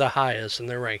scored the highest in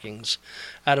their rankings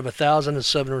out of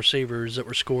 1,007 receivers that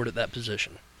were scored at that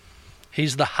position.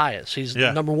 He's the highest. He's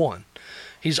number one.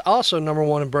 He's also number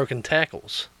one in broken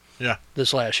tackles. Yeah.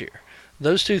 This last year.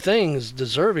 Those two things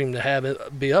deserve him to have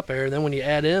it be up there. And then when you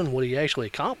add in what he actually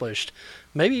accomplished,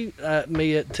 maybe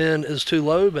me at 10 is too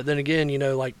low. But then again,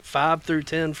 like 5 through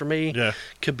 10 for me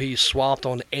could be swapped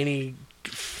on any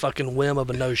fucking whim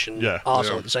of a notion at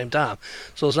the same time.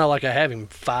 So it's not like I have him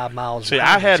 5 miles. See,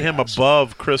 I had him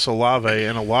above Chris Olave,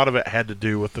 and a lot of it had to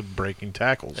do with the breaking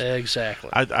tackles. Exactly.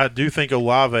 I do think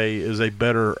Olave is a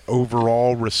better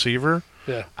overall receiver.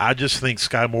 Yeah. I just think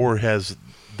Sky Moore has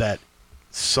that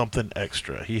something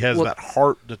extra. He has that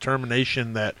heart,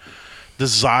 determination, that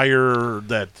desire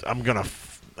that I'm going to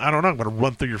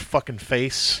run through your fucking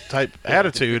face type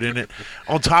attitude in it,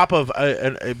 on top of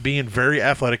being very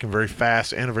athletic and very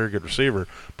fast and a very good receiver.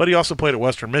 But he also played at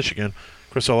Western Michigan.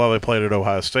 Chris Olave played at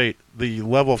Ohio State. The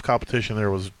level of competition there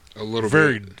was a little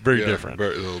very different. A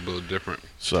little bit different.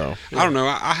 So I don't know.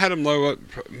 I had him low up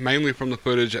mainly from the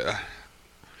footage.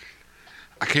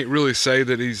 I can't really say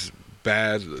that he's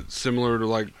bad. Similar to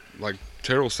like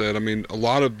Terrell said. I mean, a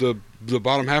lot of the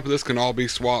bottom half of this can all be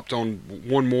swapped on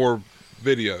one more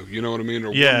video. You know what I mean?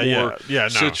 Or one more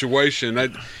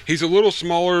situation. He's a little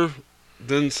smaller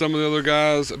than some of the other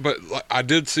guys, but I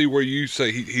did see where you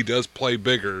say he does play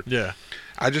bigger. Yeah.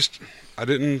 I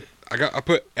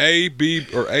put A, B,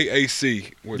 or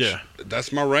AAC, which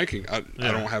that's my ranking. I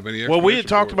don't have any. Well, we had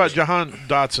talked about Jahan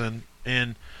Dotson,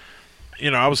 and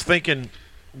I was thinking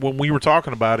when we were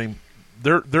talking about him,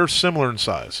 they're similar in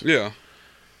size. Yeah.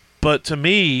 But to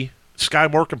me, Sky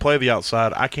Moore can play the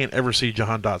outside. I can't ever see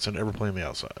Jahan Dotson ever playing the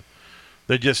outside.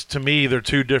 To me, they're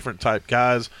two different type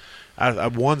guys. I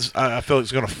feel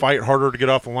he's going to fight harder to get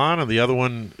off the line, and the other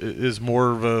one is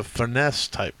more of a finesse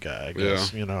type guy, I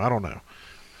guess. Yeah. I don't know.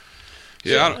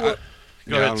 Yeah,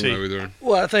 Go ahead, I don't know either.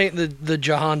 Well, I think the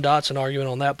Jahan Dotson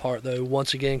argument on that part, though,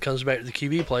 once again comes back to the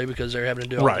QB play because they're having to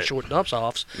do all the short dumps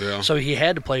offs. Yeah. So he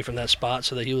had to play from that spot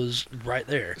so that he was right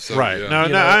there. So, right.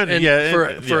 Yeah.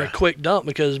 For a quick dump,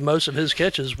 because most of his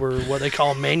catches were what they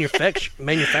call manufactured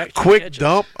quick catches.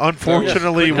 dump,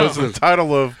 unfortunately, was the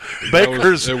title of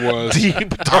Baker's Deep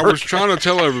Dark. I was trying to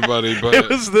tell everybody, but it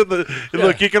was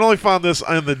look. You can only find this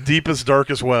in the deepest,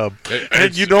 darkest web,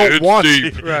 and you don't watch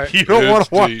it. Right. You don't want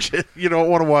to watch it. You don't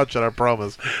want to watch it. I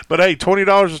promise. But hey,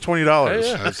 $20 is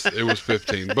 $20. It was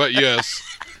 15, but yes.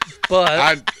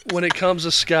 But when it comes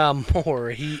to Sky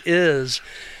Moore, he is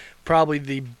probably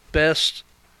the best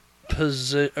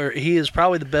he is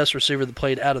probably the best receiver that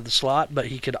played out of the slot, but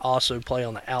he could also play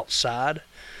on the outside,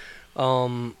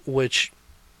 which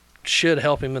should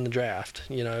help him in the draft.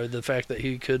 The fact that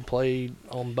he could play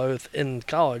on both in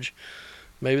college,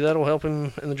 maybe that'll help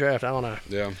him in the draft. I don't know.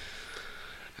 Yeah.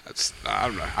 I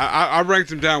don't know. I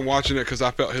ranked him down watching it because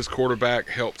I felt his quarterback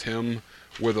helped him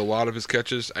with a lot of his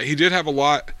catches. He did have a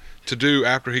lot to do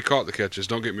after he caught the catches,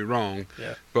 don't get me wrong.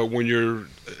 Yeah. But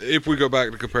if we go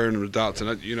back to comparing him to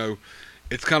Dotson,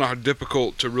 it's kind of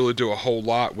difficult to really do a whole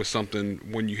lot with something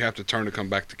when you have to turn to come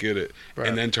back to get it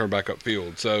and then turn back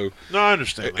upfield. So no, I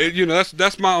understand that.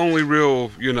 That's my only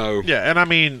real, Yeah, and I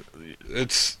mean,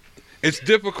 it's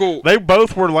difficult. They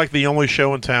both were like the only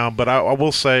show in town, but I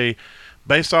will say,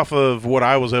 based off of what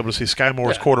I was able to see, Sky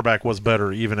Moore's quarterback was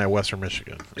better even at Western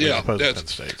Michigan as opposed to Penn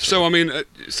State. So I mean,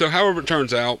 however it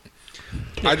turns out,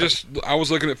 I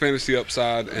was looking at fantasy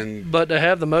upside, but to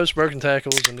have the most broken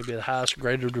tackles and to be the highest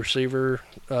graded receiver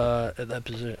at that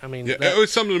position, I mean,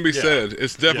 it's something to be said.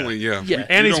 It's definitely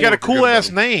and he's got a cool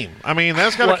ass name. I mean,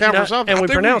 that's got to count for something. And we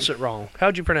pronounce it wrong.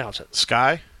 How'd you pronounce it?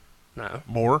 Sky. No.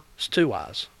 Moore. It's 2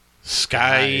 Y's.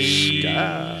 Sky.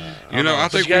 I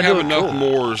think we have enough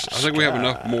Moors. I think we have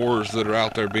enough Moors that are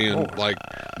out there being like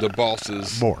the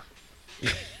bosses. Moore.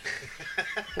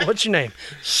 What's your name?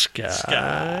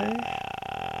 Sky.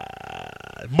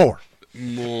 Moore.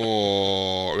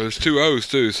 More. There's 2 O's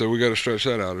too, so we got to stretch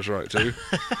that out. Is right too.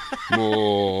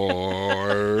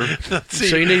 More.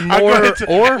 So you need more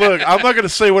or? Look, I'm not going to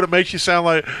say what it makes you sound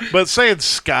like, but saying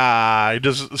sky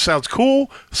sounds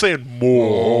cool. Saying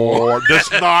more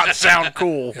does not sound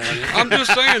cool. I'm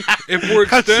just saying, if we're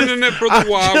extending it for the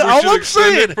Y, all we should I'm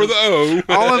extend saying it for the O.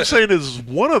 All I'm saying is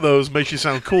one of those makes you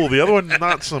sound cool. The other one,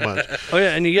 not so much. Oh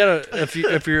yeah, and you gotta if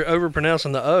you're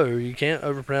overpronouncing the O, you can't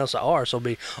overpronounce the R, so it'll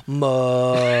be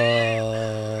more.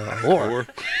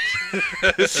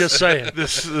 Just saying.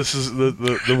 This is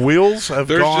the wheels have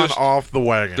There's gone just- off the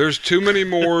wagon. There's too many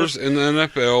Moores in the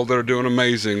NFL that are doing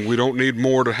amazing. We don't need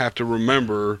more to have to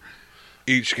remember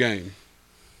each game.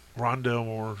 Rondell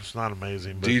Moore is not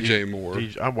amazing, but DJ Moore.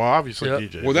 well, obviously Yep.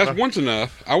 DJ. Well, that's once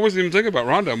enough. I wasn't even thinking about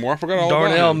Rondell Moore. I forgot all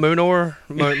Darnell about him.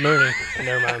 Mooney.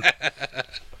 Never mind.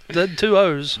 The 2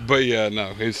 O's. But yeah,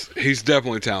 no, he's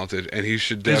definitely talented, and he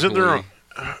should definitely. Isn't there?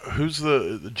 Who's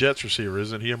the Jets receiver?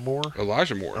 Isn't he a Moore?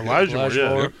 Elijah Moore? Elijah Moore. Yeah.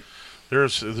 Moore. Yep.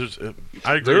 There's. I agree.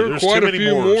 There are There's quite too a many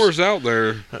few Moores. Moores out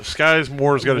there. Sky's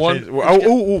Moore's got to One- change. What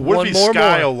one if he's more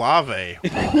Sky Moore. Olave?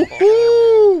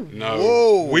 No,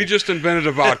 Whoa. we just invented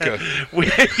a vodka.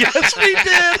 Yes, we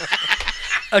did.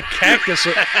 A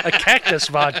cactus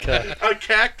vodka. A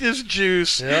cactus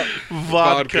juice Yep.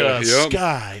 vodka. Vodka, yep.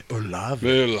 Sky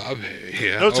Olave.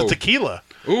 Yeah. No, it's a tequila.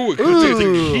 Ooh, it could be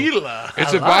Tequila.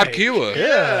 It's I a like. vodka.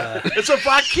 Yeah, it's a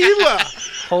vodka.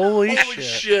 Holy Holy shit.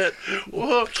 shit.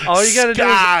 Well, All you gotta do is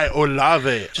Sky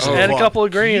Olave. Just add a couple of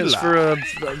ingredients Vodka.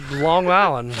 for a Long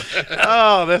Island.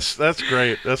 Oh, that's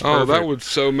great. That's Oh, perfect. that would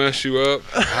so mess you up.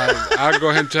 I'll go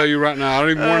ahead and tell you right now. I don't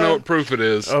even want to know what proof it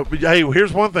is. Oh, but hey,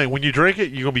 here's one thing. When you drink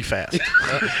it, you're going to be fast.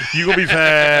 You're going to be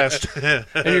fast. And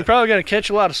you're probably going to catch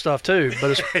a lot of stuff too,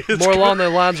 but it's more along the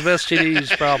lines of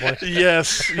STDs probably.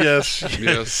 Yes. Yes.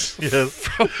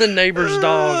 From the neighbor's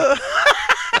dog.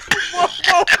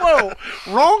 Whoa.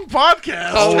 Wrong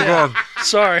podcast. Oh, my God.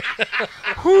 Sorry. I'm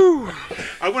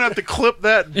going to have to clip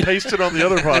that and paste it on the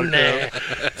other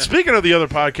podcast. Speaking of the other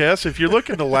podcasts, if you're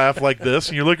looking to laugh like this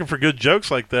and you're looking for good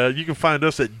jokes like that, you can find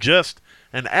us at Just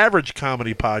an Average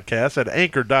Comedy Podcast at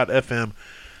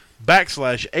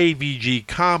anchor.fm/AVG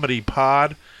Comedy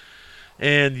Pod.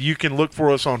 And you can look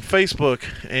for us on Facebook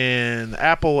and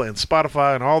Apple and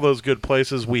Spotify and all those good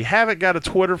places. We haven't got a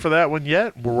Twitter for that one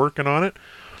yet. We're working on it.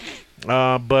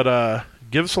 But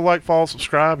give us a like, follow,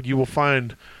 subscribe. You will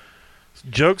find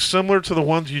jokes similar to the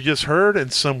ones you just heard,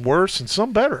 and some worse and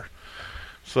some better.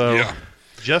 So, Yeah.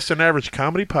 Just an Average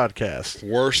Comedy Podcast.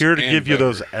 Worse Here to and give you better.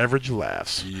 those average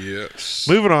laughs. Yes.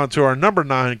 Moving on to our number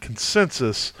 9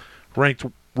 consensus ranked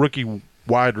rookie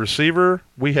wide receiver,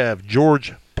 we have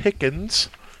George Pickens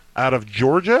out of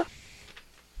Georgia.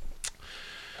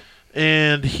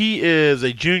 And he is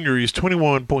a junior. He's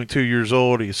 21.2 years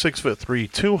old. He's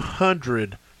 6'3",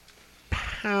 200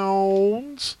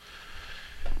 pounds.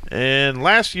 And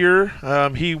last year,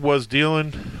 he was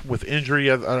dealing with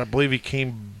injury. I believe he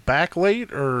came back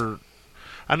late, or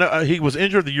I know he was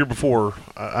injured the year before.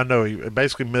 I know he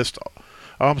basically missed.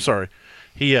 Oh, I'm sorry.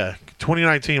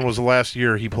 2019 was the last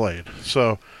year he played.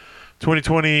 So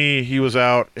 2020 he was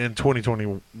out, and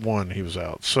 2021 he was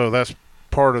out. So that's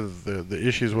part of the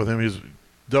issues with him. He's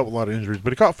dealt with a lot of injuries,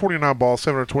 but he caught 49 balls,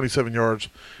 727 yards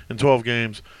in 12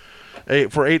 games,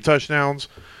 8 touchdowns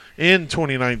in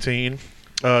 2019.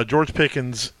 George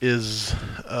Pickens is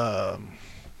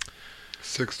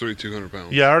 6'3", 200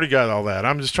 pounds. yeah, I already got all that.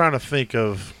 I'm just trying to think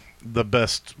of the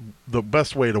best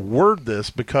way to word this,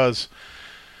 because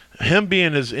him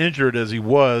being as injured as he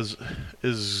was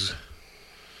is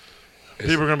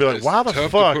people are going to be like, it's why the tough to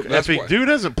fuck? put- If that's he why- dude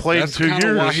hasn't played in That's 2 kind of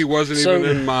years. why he wasn't So-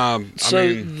 even in my.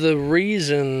 The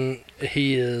reason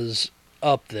he is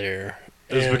up there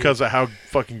is and because of how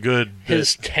fucking good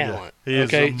his that- talent. Yeah, he is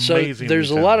okay, so amazingly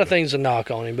there's a lot of talented. things to knock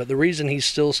on him, but the reason he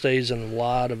still stays in a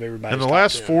lot of everybody's In the top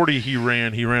last 10. 40 he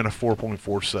ran a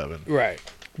 4.47. Right.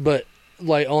 But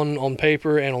like on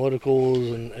paper,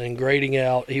 analyticals and grading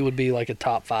out, he would be like a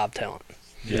top 5 talent.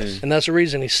 Yes. And that's the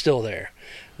reason he's still there.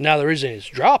 Now the reason he's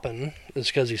dropping is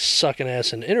because he's sucking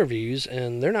ass in interviews,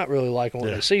 and they're not really liking what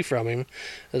Yeah. they see from him.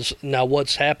 Now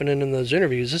what's happening in those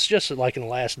interviews? It's just like in the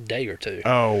last day or two.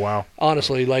 Oh wow.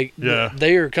 Honestly, like Yeah.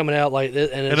 they are coming out like, and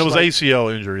And it was like,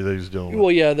 ACL injury that he's dealing with.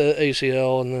 well, yeah, the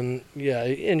ACL, and then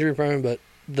injury prone. But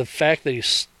the fact that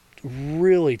he's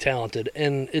really talented,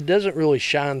 and it doesn't really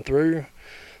shine through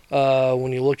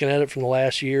when you're looking at it from the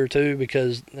last year or two,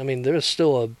 because I mean there's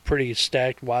still a pretty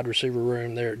stacked wide receiver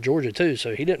room there at Georgia too.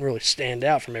 So he didn't really stand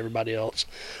out from everybody else,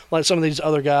 like some of these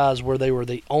other guys where they were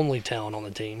the only talent on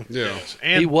the team. yeah.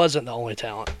 He wasn't the only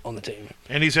talent on the team.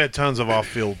 And he's had tons of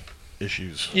off-field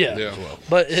issues. Yeah. Yeah. as well.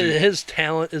 But his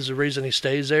talent is the reason he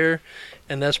stays there,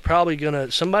 and that's probably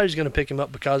somebody's gonna pick him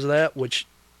up because of that, which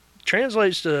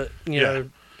translates to you know.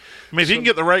 I mean, if you can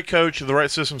get the right coach, the right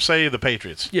system, say the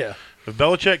Patriots. Yeah. If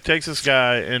Belichick takes this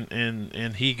guy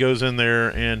and he goes in there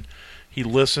and he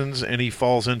listens and he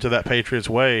falls into that Patriots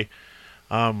way,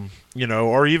 you know,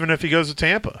 or even if he goes to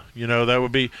Tampa, you know, that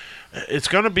would be. It's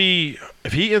going to be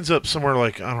if he ends up somewhere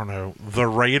like I don't know the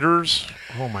Raiders.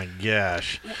 Oh my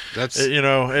gosh, That's you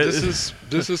know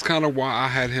this is kind of why I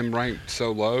had him ranked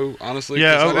so low. Honestly,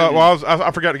 yeah. 'cause I didn't-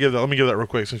 I forgot to give that. Let me give that real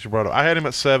quick since you brought it up. I had him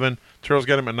at 7. Terrell's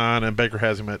got him at 9, and Baker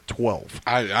has him at 12.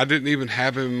 I didn't even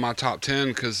have him in my top 10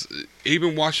 because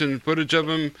even watching footage of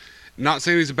him, not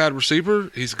saying he's a bad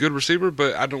receiver, he's a good receiver,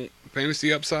 but I don't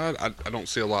fantasy upside. I don't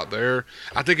see a lot there.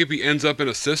 I think if he ends up in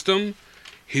a system,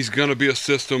 he's gonna be a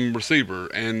system receiver,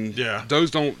 and those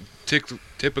don't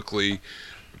typically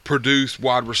produce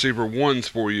wide receiver ones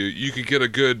for you. You could get a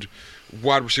good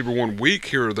wide receiver 1 week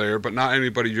here or there, but not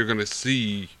anybody you're going to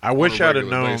see. I wish I'd have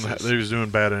known basis. that he was doing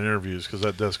bad in interviews because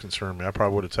that does concern me. I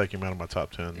probably would have taken him out of my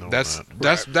top 10. knowing that.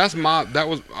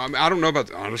 I don't know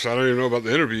about honestly. I don't even know about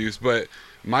the interviews, but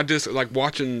like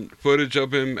watching footage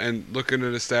of him and looking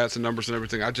at his stats and numbers and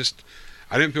everything. I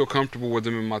didn't feel comfortable with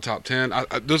him in my top 10.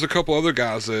 There's a couple other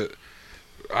guys that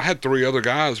I had 3 other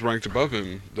guys ranked above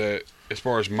him that, as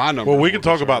far as my numbers. Well, we can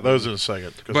talk about those in a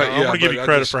second. But I want to give you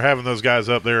credit for having those guys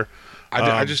up there.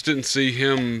 I just didn't see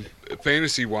him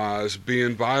fantasy-wise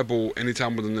being viable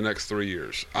anytime within the next 3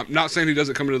 years. I'm not saying he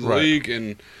doesn't come into the league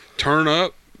and turn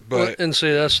up, but and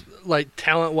see, that's like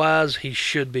talent-wise, he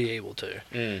should be able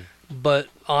to. But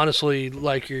honestly,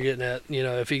 like you're getting at, you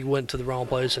know, if he went to the wrong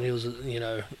place and he was, you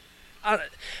know, I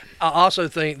also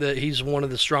think that he's one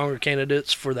of the stronger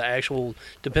candidates for the actual.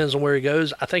 Depends on where he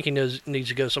goes. I think he needs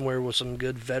to go somewhere with some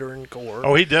good veteran core.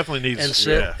 Oh, he definitely needs and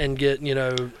sit and get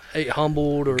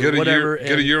humbled or whatever.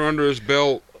 Get a year under his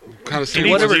belt. Kind of see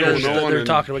whatever what's it is going that on. they're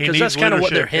talking about, because that's kind of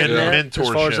what they're hinting at as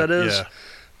far as that is.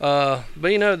 Yeah.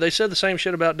 But you know, they said the same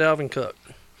shit about Dalvin Cook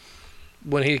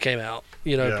when he came out.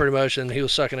 You know, pretty much, and he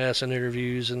was sucking ass in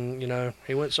interviews, and you know,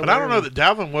 he went somewhere. But I don't know that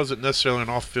Dalvin wasn't necessarily an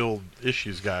off-field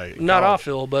issues guy. Not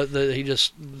off-field, but he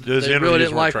just they really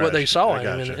didn't like what they saw in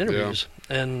him in the interviews,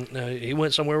 and he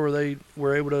went somewhere where they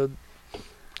were able to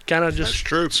kind of just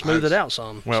smooth it out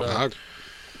some. Well,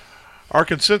 our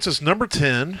consensus number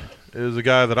 10 is a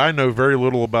guy that I know very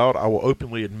little about. I will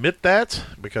openly admit that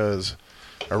because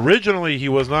originally he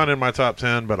was not in my top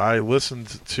 10, but I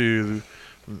listened to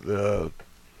the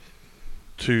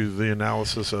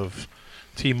analysis of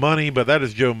T-Money, but that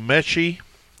is Joe Mechie.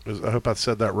 I hope I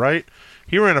said that right.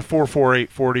 He ran a 4.48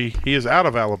 40. He is out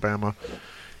of Alabama.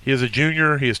 He is a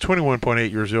junior. He is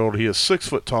 21.8 years old. He is 6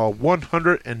 foot tall,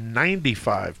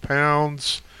 195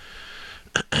 pounds.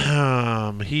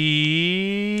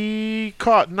 He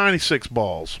caught 96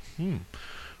 balls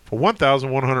for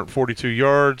 1,142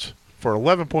 yards for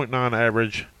 11.9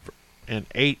 average and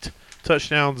 8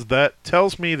 touchdowns. That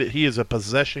tells me that he is a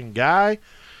possession guy.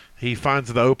 He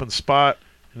finds the open spot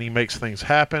and he makes things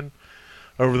happen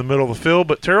over the middle of the field.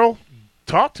 But Terrell,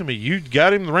 talk to me. You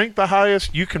got him ranked the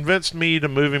highest. You convinced me to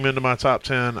move him into my top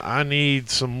 10. I need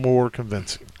some more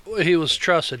convincing. He was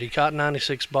trusted. He caught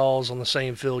 96 balls on the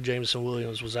same field Jameson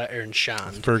Williams was out there and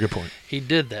shined. Very good point. He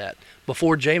did that.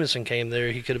 Before Jameson came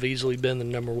there, he could have easily been the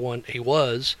number one. He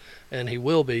was, and he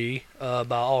will be, by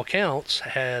all counts,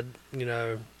 had, you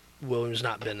know, Williams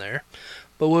not been there.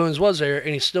 But Williams was there,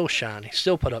 and he still shined. He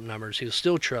still put up numbers. He was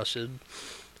still trusted.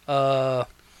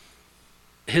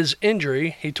 His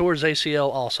injury, he tore his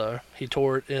ACL also. He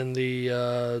tore it in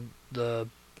the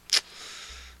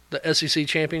SEC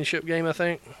championship game, I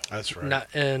think. That's right.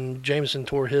 And Jameson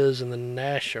tore his in the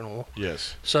national.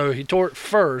 Yes. So he tore it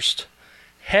first.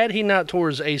 Had he not tore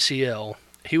his ACL,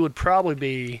 he would probably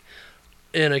be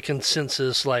in a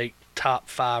consensus like top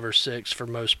 5 or 6 for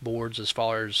most boards as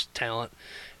far as talent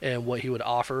and what he would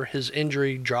offer. His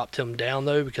injury dropped him down,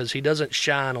 though, because he doesn't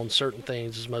shine on certain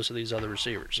things as most of these other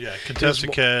receivers. Yeah,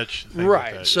 contested catch. Right.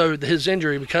 Like that, so his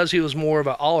injury, because he was more of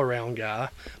an all-around guy,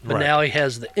 but now he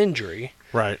has the injury,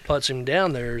 puts him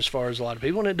down there as far as a lot of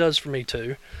people, and it does for me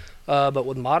too. But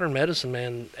with modern medicine,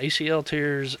 man, ACL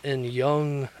tears in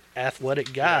young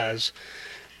athletic guys,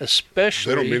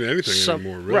 especially... They don't mean anything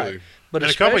anymore, really. Right. But in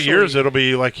a couple of years, it'll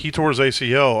be like he tore his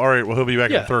ACL. All right, well, he'll be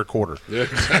back in the third quarter. Yeah.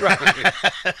 Right.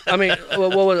 I mean,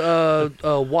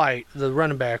 White, the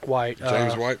running back,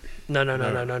 James White?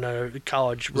 No.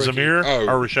 College rookie. Zamir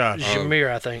or Rashad?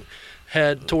 Jameer, I think.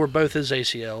 had tore both his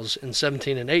ACLs in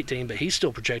 17 and 18, but he's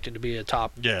still projected to be a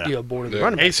top board of the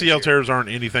running back. ACL tears aren't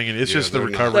anything, and it's just the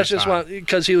recovery. That's just why,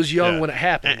 because he was young when it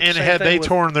happened. And had they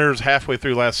torn theirs halfway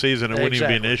through last season, it wouldn't even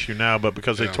be an issue now. But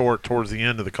because they tore it towards the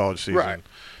end of the college season, right?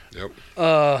 Yep.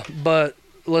 But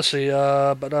let's see.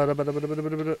 I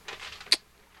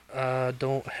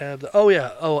don't have the. Oh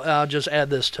yeah. Oh, I'll just add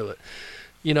this to it.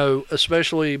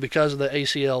 Especially because of the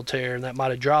ACL tear, and that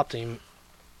might have dropped him.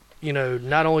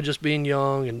 Not only just being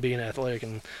young and being athletic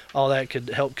and all that could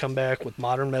help come back with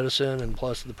modern medicine and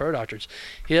plus the pro doctors.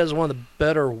 He has one of the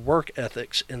better work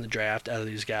ethics in the draft out of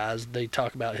these guys. They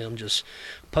talk about him just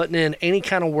putting in any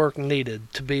kind of work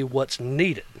needed to be what's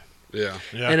needed. Yeah.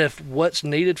 And if what's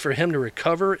needed for him to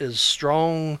recover is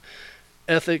strong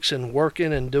ethics and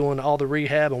working and doing all the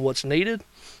rehab and what's needed,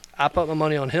 I put my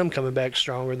money on him coming back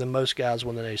stronger than most guys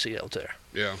with an ACL tear.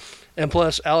 Yeah. And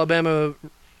plus, Alabama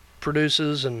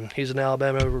produces, and he's an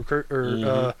Alabama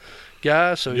recruit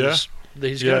guy, so he's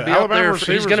going to be up there.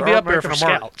 He's going to be up there for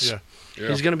scouts. Yeah.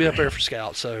 He's going to be up there for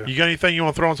scouts. So you got anything you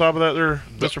want to throw on top of that, there,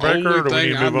 Mr. Baker, or do we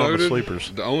need to move on to sleepers?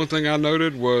 The only thing I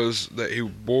noted was that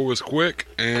boy was quick,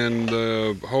 and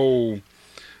the whole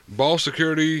ball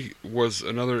security was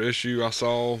another issue I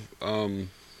saw.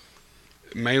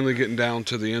 Mainly getting down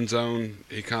to the end zone,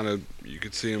 you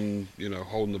could see him,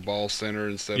 holding the ball center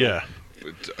instead of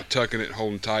tucking it,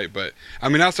 holding tight. But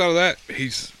outside of that,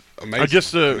 he's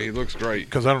amazing. He looks great.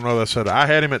 Because I don't know that said. I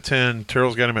had him at 10.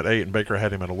 Terrell's got him at 8, and Baker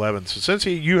had him at 11. So since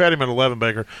you had him at 11,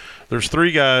 Baker, there's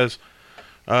 3 guys.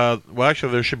 Well,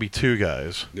 actually, there should be 2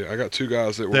 guys. Yeah, I got 2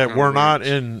 guys that were not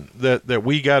in that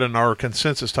we got in our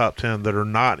consensus top 10 that are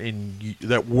not in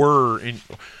that were in.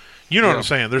 You know what I'm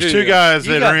saying? There's 2 guys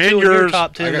that are in yours.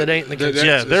 Top 10 that ain't in the consensus.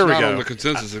 Yeah, there we go. On the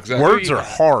consensus, exactly. Words are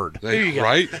hard.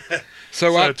 Right?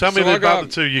 So tell me about the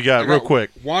 2 you got real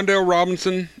quick. Wan'Dale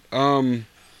Robinson.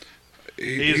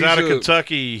 He's out of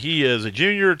Kentucky. He is a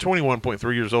junior,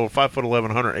 21.3 years old, 5'11",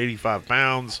 185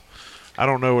 pounds. I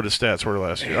don't know what his stats were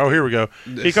last year. Oh, here we go.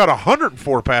 He caught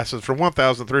 104 passes for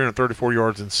 1,334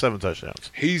 yards and 7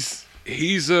 touchdowns. He's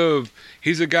a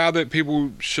guy that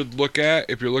people should look at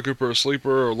if you're looking for a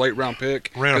sleeper or a late round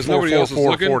pick. Ran a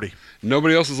 4.44 40.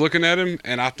 Nobody else is looking at him,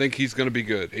 and I think he's going to be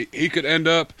good. He could end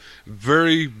up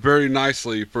very, very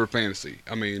nicely for fantasy.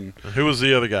 Who was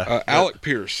the other guy? Alec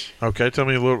Pierce. Okay, tell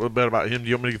me a little bit about him. Do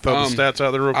you want me to throw the stats out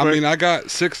there real quick? I got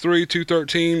 6'3",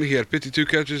 213. He had 52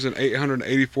 catches and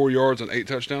 884 yards and 8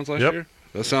 touchdowns last year.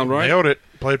 That sound right? Nailed it.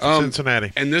 Played for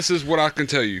Cincinnati. And this is what I can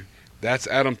tell you. That's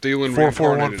Adam Thielen 4.41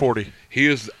 reincarnated. 40. He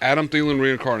is Adam Thielen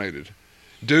reincarnated.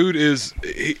 Dude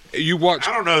you watch.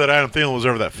 I don't know that Adam Thielen was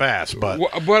ever that fast, but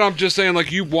I'm just saying,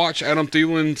 you watch Adam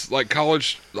Thielen's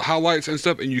college highlights and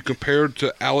stuff, and you compare it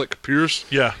to Alec Pierce.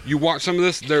 Yeah. You watch some of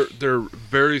this; they're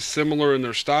very similar in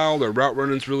their style. Their route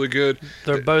running's really good.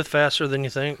 They're both faster than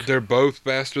you think. They're both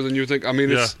faster than you think.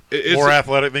 It's more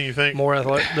athletic than you think. More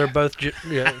athletic. They're both.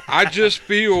 I just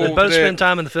feel they both spend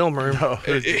time in the film room. No,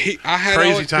 I had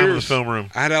crazy Alec time Pierce, in the film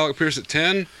room. I had Alec Pierce at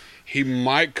 10. He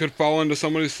could fall into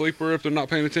somebody's sleeper if they're not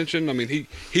paying attention.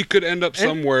 He could end up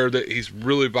somewhere that he's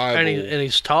really viable. And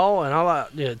he's tall, and I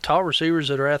like tall receivers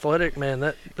that are athletic.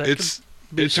 Man, it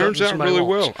turns out really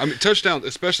well. Touchdowns,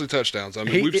 especially touchdowns.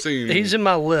 We've seen. He's in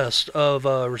my list of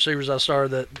receivers I started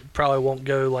that probably won't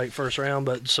go first round,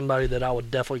 but somebody that I would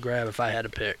definitely grab if I had to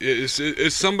pick.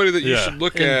 It's somebody that you should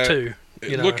look at. Two.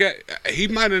 He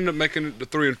might end up making it to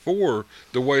 3 and 4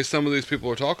 the way some of these people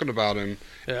are talking about him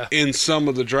in some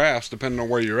of the drafts, depending on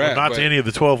where you're at. Not to any of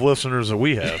the 12 listeners that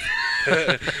we have.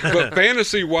 But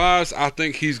fantasy-wise, I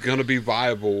think he's going to be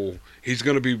viable. He's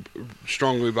going to be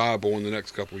strongly viable in the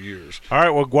next couple of years. All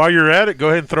right, well, while you're at it, go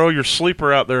ahead and throw your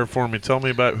sleeper out there for me. Tell me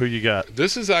about who you got.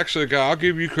 This is actually a guy, I'll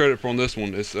give you credit for on this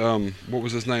one. It's, what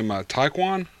was his name,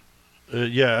 Tyquan?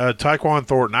 Tyquan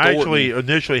Thornton. I actually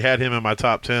initially had him in my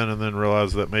top 10 and then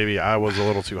realized that maybe I was a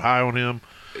little too high on him.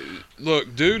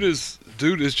 Look, dude is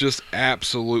just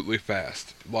absolutely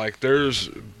fast. There's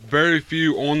very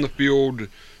few on the field.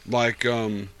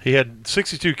 He had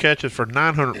 62 catches for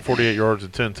 948 yards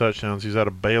and 10 touchdowns. He's out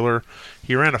of Baylor.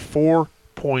 He ran a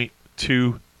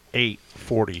 4.28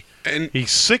 40. And he's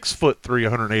 6'3",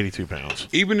 182 pounds.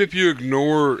 Even if you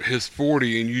ignore his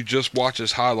 40 and you just watch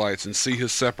his highlights and see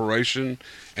his separation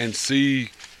and see,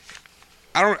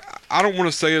 I don't want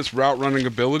to say it's route running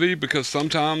ability because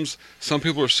sometimes some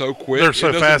people are so quick, they're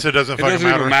so fast it doesn't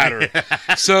even matter.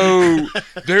 So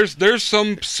there's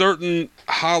some certain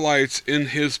highlights in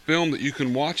his film that you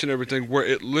can watch and everything where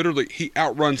it literally he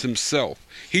outruns himself.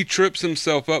 He trips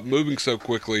himself up moving so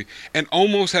quickly and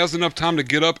almost has enough time to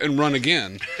get up and run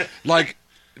again.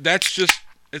 That's just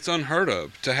it's unheard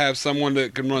of to have someone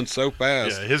that can run so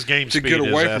fast. Yeah, his game to speed get away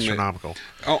is from it. astronomical.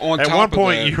 On At top one of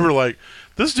point, that, you were like,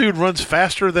 "This dude runs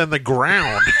faster than the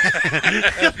ground."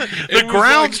 It The was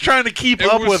ground's like- trying to keep it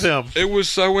up was- with him. It was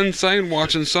so insane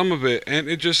watching some of it, and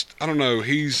it just, I don't know.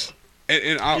 He's,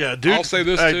 and Yeah, dude. I'll say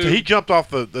this too. He jumped off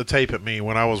the tape at me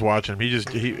when I was watching him.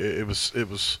 It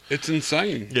was. It's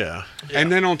insane. Yeah.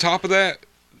 And then on top of that,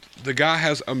 the guy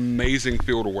has amazing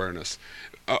field awareness.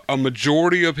 A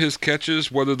majority of his catches,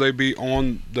 whether they be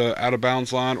on the out of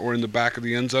bounds line or in the back of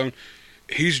the end zone,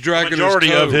 he's dragging Majority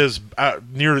his toe. of his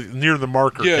near the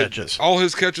marker catches. All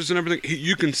his catches and everything,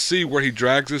 you can see where he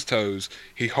drags his toes.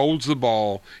 He holds the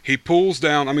ball. He pulls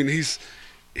down. I mean,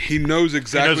 he knows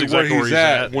exactly where he's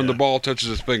at when the ball touches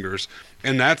his fingers,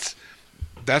 and that's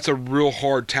a real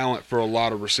hard talent for a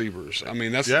lot of receivers. I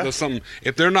mean, that's something.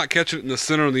 If they're not catching it in the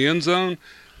center of the end zone,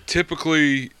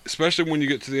 typically, especially when you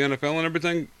get to the NFL and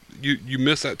everything, you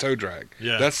miss that toe drag.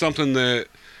 Yeah. That's something that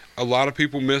a lot of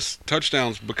people miss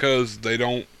touchdowns because they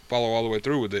don't follow all the way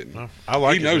through with it. No, I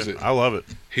like He it. knows man. it. I love it.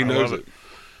 He I knows love it.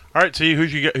 All right, T, who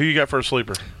you got for a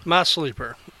sleeper? My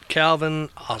sleeper, Calvin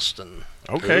Austin.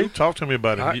 Okay, Who? talk to me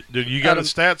about him. All right. You got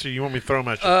his stats, or you want me to throw them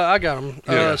at you? I got him.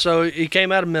 Yeah. So he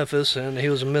came out of Memphis, and he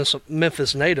was a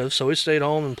Memphis native, so he stayed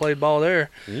home and played ball there.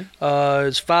 He's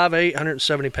 5'8",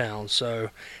 170 pounds, so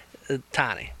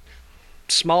tiny.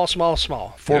 Small.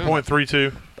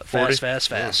 4.32. But 40.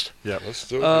 fast. Yeah. That's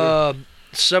still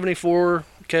 74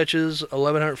 catches,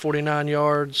 1,149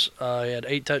 yards. He had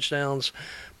 8 touchdowns,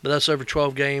 but that's over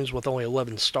 12 games with only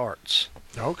 11 starts.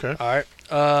 Okay. All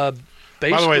right.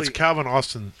 Basically, By the way, it's Calvin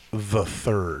Austin the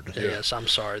third. Yes, I'm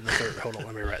sorry. The third. Hold on,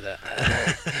 let me write that.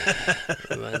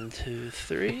 1, 2,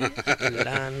 3.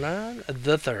 Line.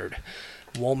 The third.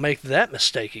 Won't make that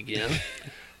mistake again.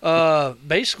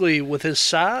 Basically, with his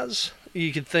size,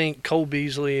 you could think Cole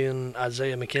Beasley and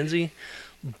Isaiah McKenzie,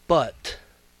 but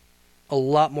a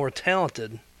lot more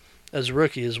talented as a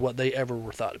rookie is what they ever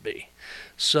were thought to be.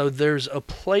 So there's a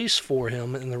place for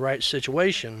him in the right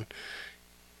situation,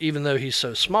 even though he's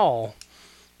so small.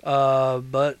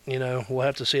 But we'll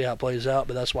have to see how it plays out.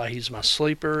 But that's why he's my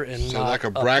sleeper and so not like a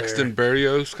up Braxton there.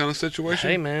 Berrios kind of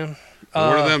situation. Hey man,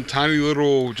 One of them tiny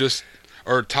little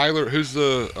or Tyler, who's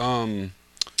the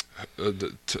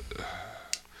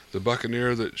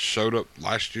Buccaneer that showed up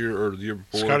last year or the year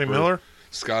before? Scotty Miller?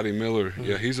 Scotty Miller.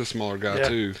 Yeah, he's a smaller guy Yeah.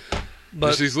 too. But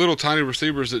Just these little tiny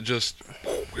receivers that just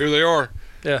here they are.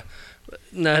 yeah,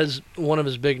 now one of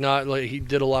his big night, like he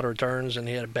did a lot of returns and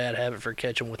he had a bad habit for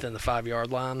catching within the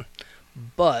 5-yard line.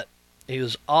 But he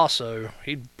was also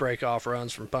he'd break off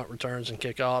runs from punt returns and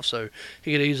kickoffs, so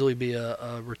he could easily be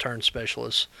a return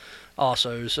specialist.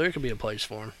 Also, so there could be a place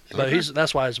for him. But Okay.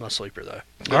 that's why he's my sleeper though.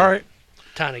 All right.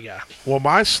 Tiny guy. Well,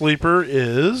 my sleeper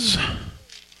is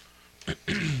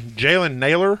Jalen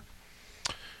Naylor.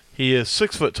 He is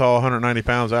 6 foot tall, 190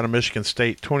 pounds, out of Michigan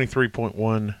State,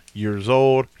 23.1 years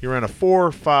old. He ran a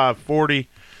 4.5 40.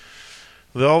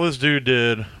 All this dude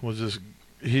did was just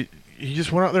he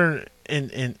just went out there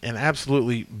and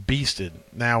absolutely beasted.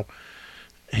 Now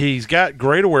he's got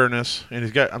great awareness, and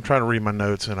I'm trying to read my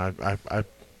notes, and I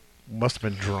must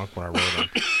have been drunk when I wrote them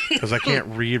because I can't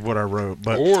read what I wrote.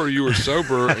 But Or you were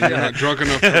sober and you're not drunk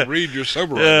enough to read your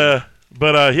sober. writing.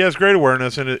 But he has great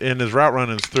awareness, and his route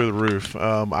running is through the roof.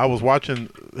 I was watching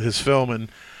his film, and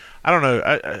I don't know.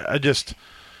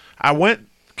 I went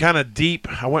kind of deep.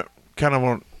 I went kind of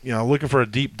on, looking for a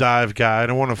deep dive guy. I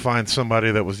don't want to find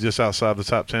somebody that was just outside the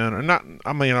top 10. Or not.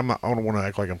 I mean, I don't want to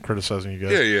act like I'm criticizing you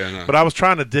guys. Yeah, no. But I was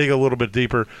trying to dig a little bit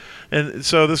deeper. And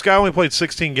so this guy only played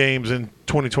 16 games in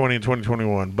 2020 and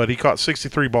 2021, but he caught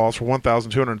 63 balls for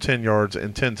 1,210 yards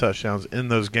and 10 touchdowns in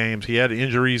those games. He had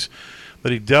injuries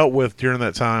that he dealt with during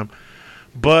that time.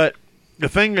 But the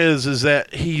thing is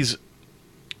that he's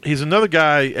another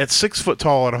guy at 6 foot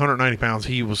tall at 190 pounds.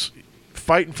 He was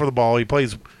fighting for the ball. He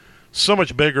plays so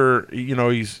much bigger.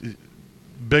 He's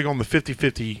big on the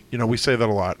 50-50. We say that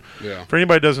a lot. Yeah. For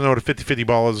anybody who doesn't know what a 50-50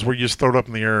 ball is, where you just throw it up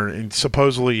in the air and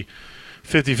supposedly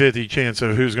 50-50 chance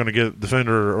of who's going to get the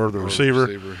defender or the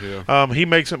receiver. Yeah. He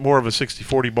makes it more of a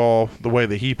 60-40 ball the way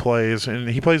that he plays, and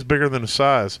he plays bigger than his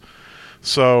size.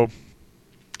 So,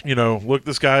 look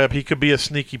this guy up. He could be a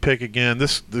sneaky pick again.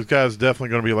 This guy's definitely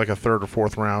going to be like a 3rd or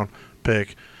 4th round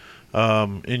pick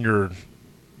in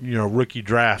your rookie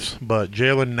drafts. But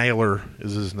Jalen Naylor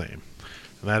is his name,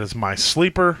 and that is my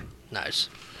sleeper. Nice.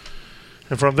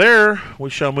 And from there, we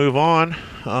shall move on.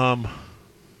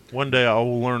 One day I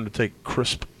will learn to take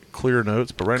crisp, clear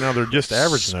notes, but right now they're just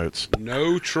average notes.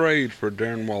 No trade for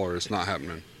Darren Waller. It's not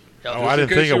happening. Oh, Just I in didn't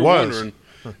case think it you're was. wondering,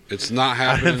 it's not didn't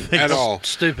happening think at so. all.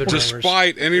 Stupid rumors.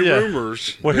 Despite any Yeah.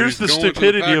 rumors. Well, that here's the he's going to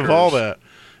stupidity of all Packers.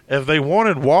 if they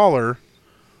wanted Waller,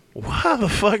 why the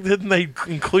fuck didn't they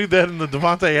include that in the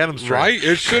Devontae Adams trade? Right?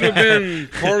 It should have been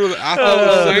part of the. I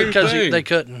thought the same because thing. they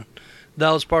couldn't.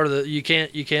 That was part of the. You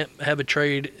can't have a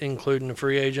trade including a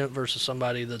free agent versus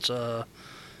somebody that's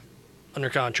under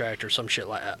contract or some shit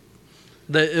like that.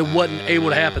 It wasn't able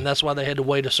to happen. That's why they had to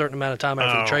wait a certain amount of time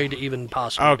after the trade to even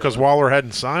possibly. Oh, because Waller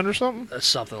hadn't signed or something?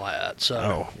 Something like that.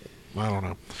 So. I don't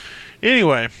know.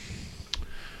 Anyway,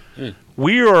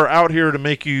 we are out here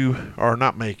to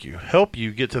help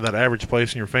you get to that average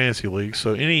place in your fantasy league.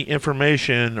 So any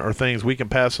information or things we can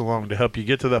pass along to help you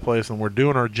get to that place, and we're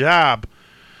doing our job.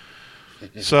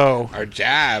 So Our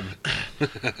job.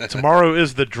 tomorrow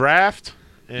is the draft,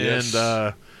 and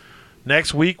Yes.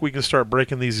 next week we can start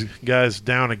breaking these guys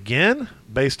down again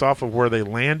based off of where they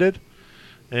landed,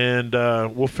 and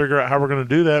we'll figure out how we're going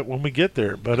to do that when we get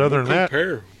there. But other than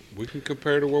that, we can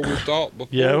compare to where we thought before,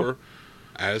 Yeah.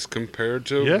 as compared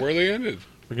to Yeah. where they ended.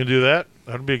 we can do that.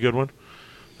 That'll be a good one.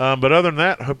 But other than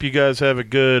that, hope you guys have a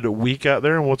good week out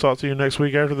there, and we'll talk to you next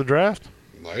week after the draft.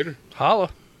 Later. Holla.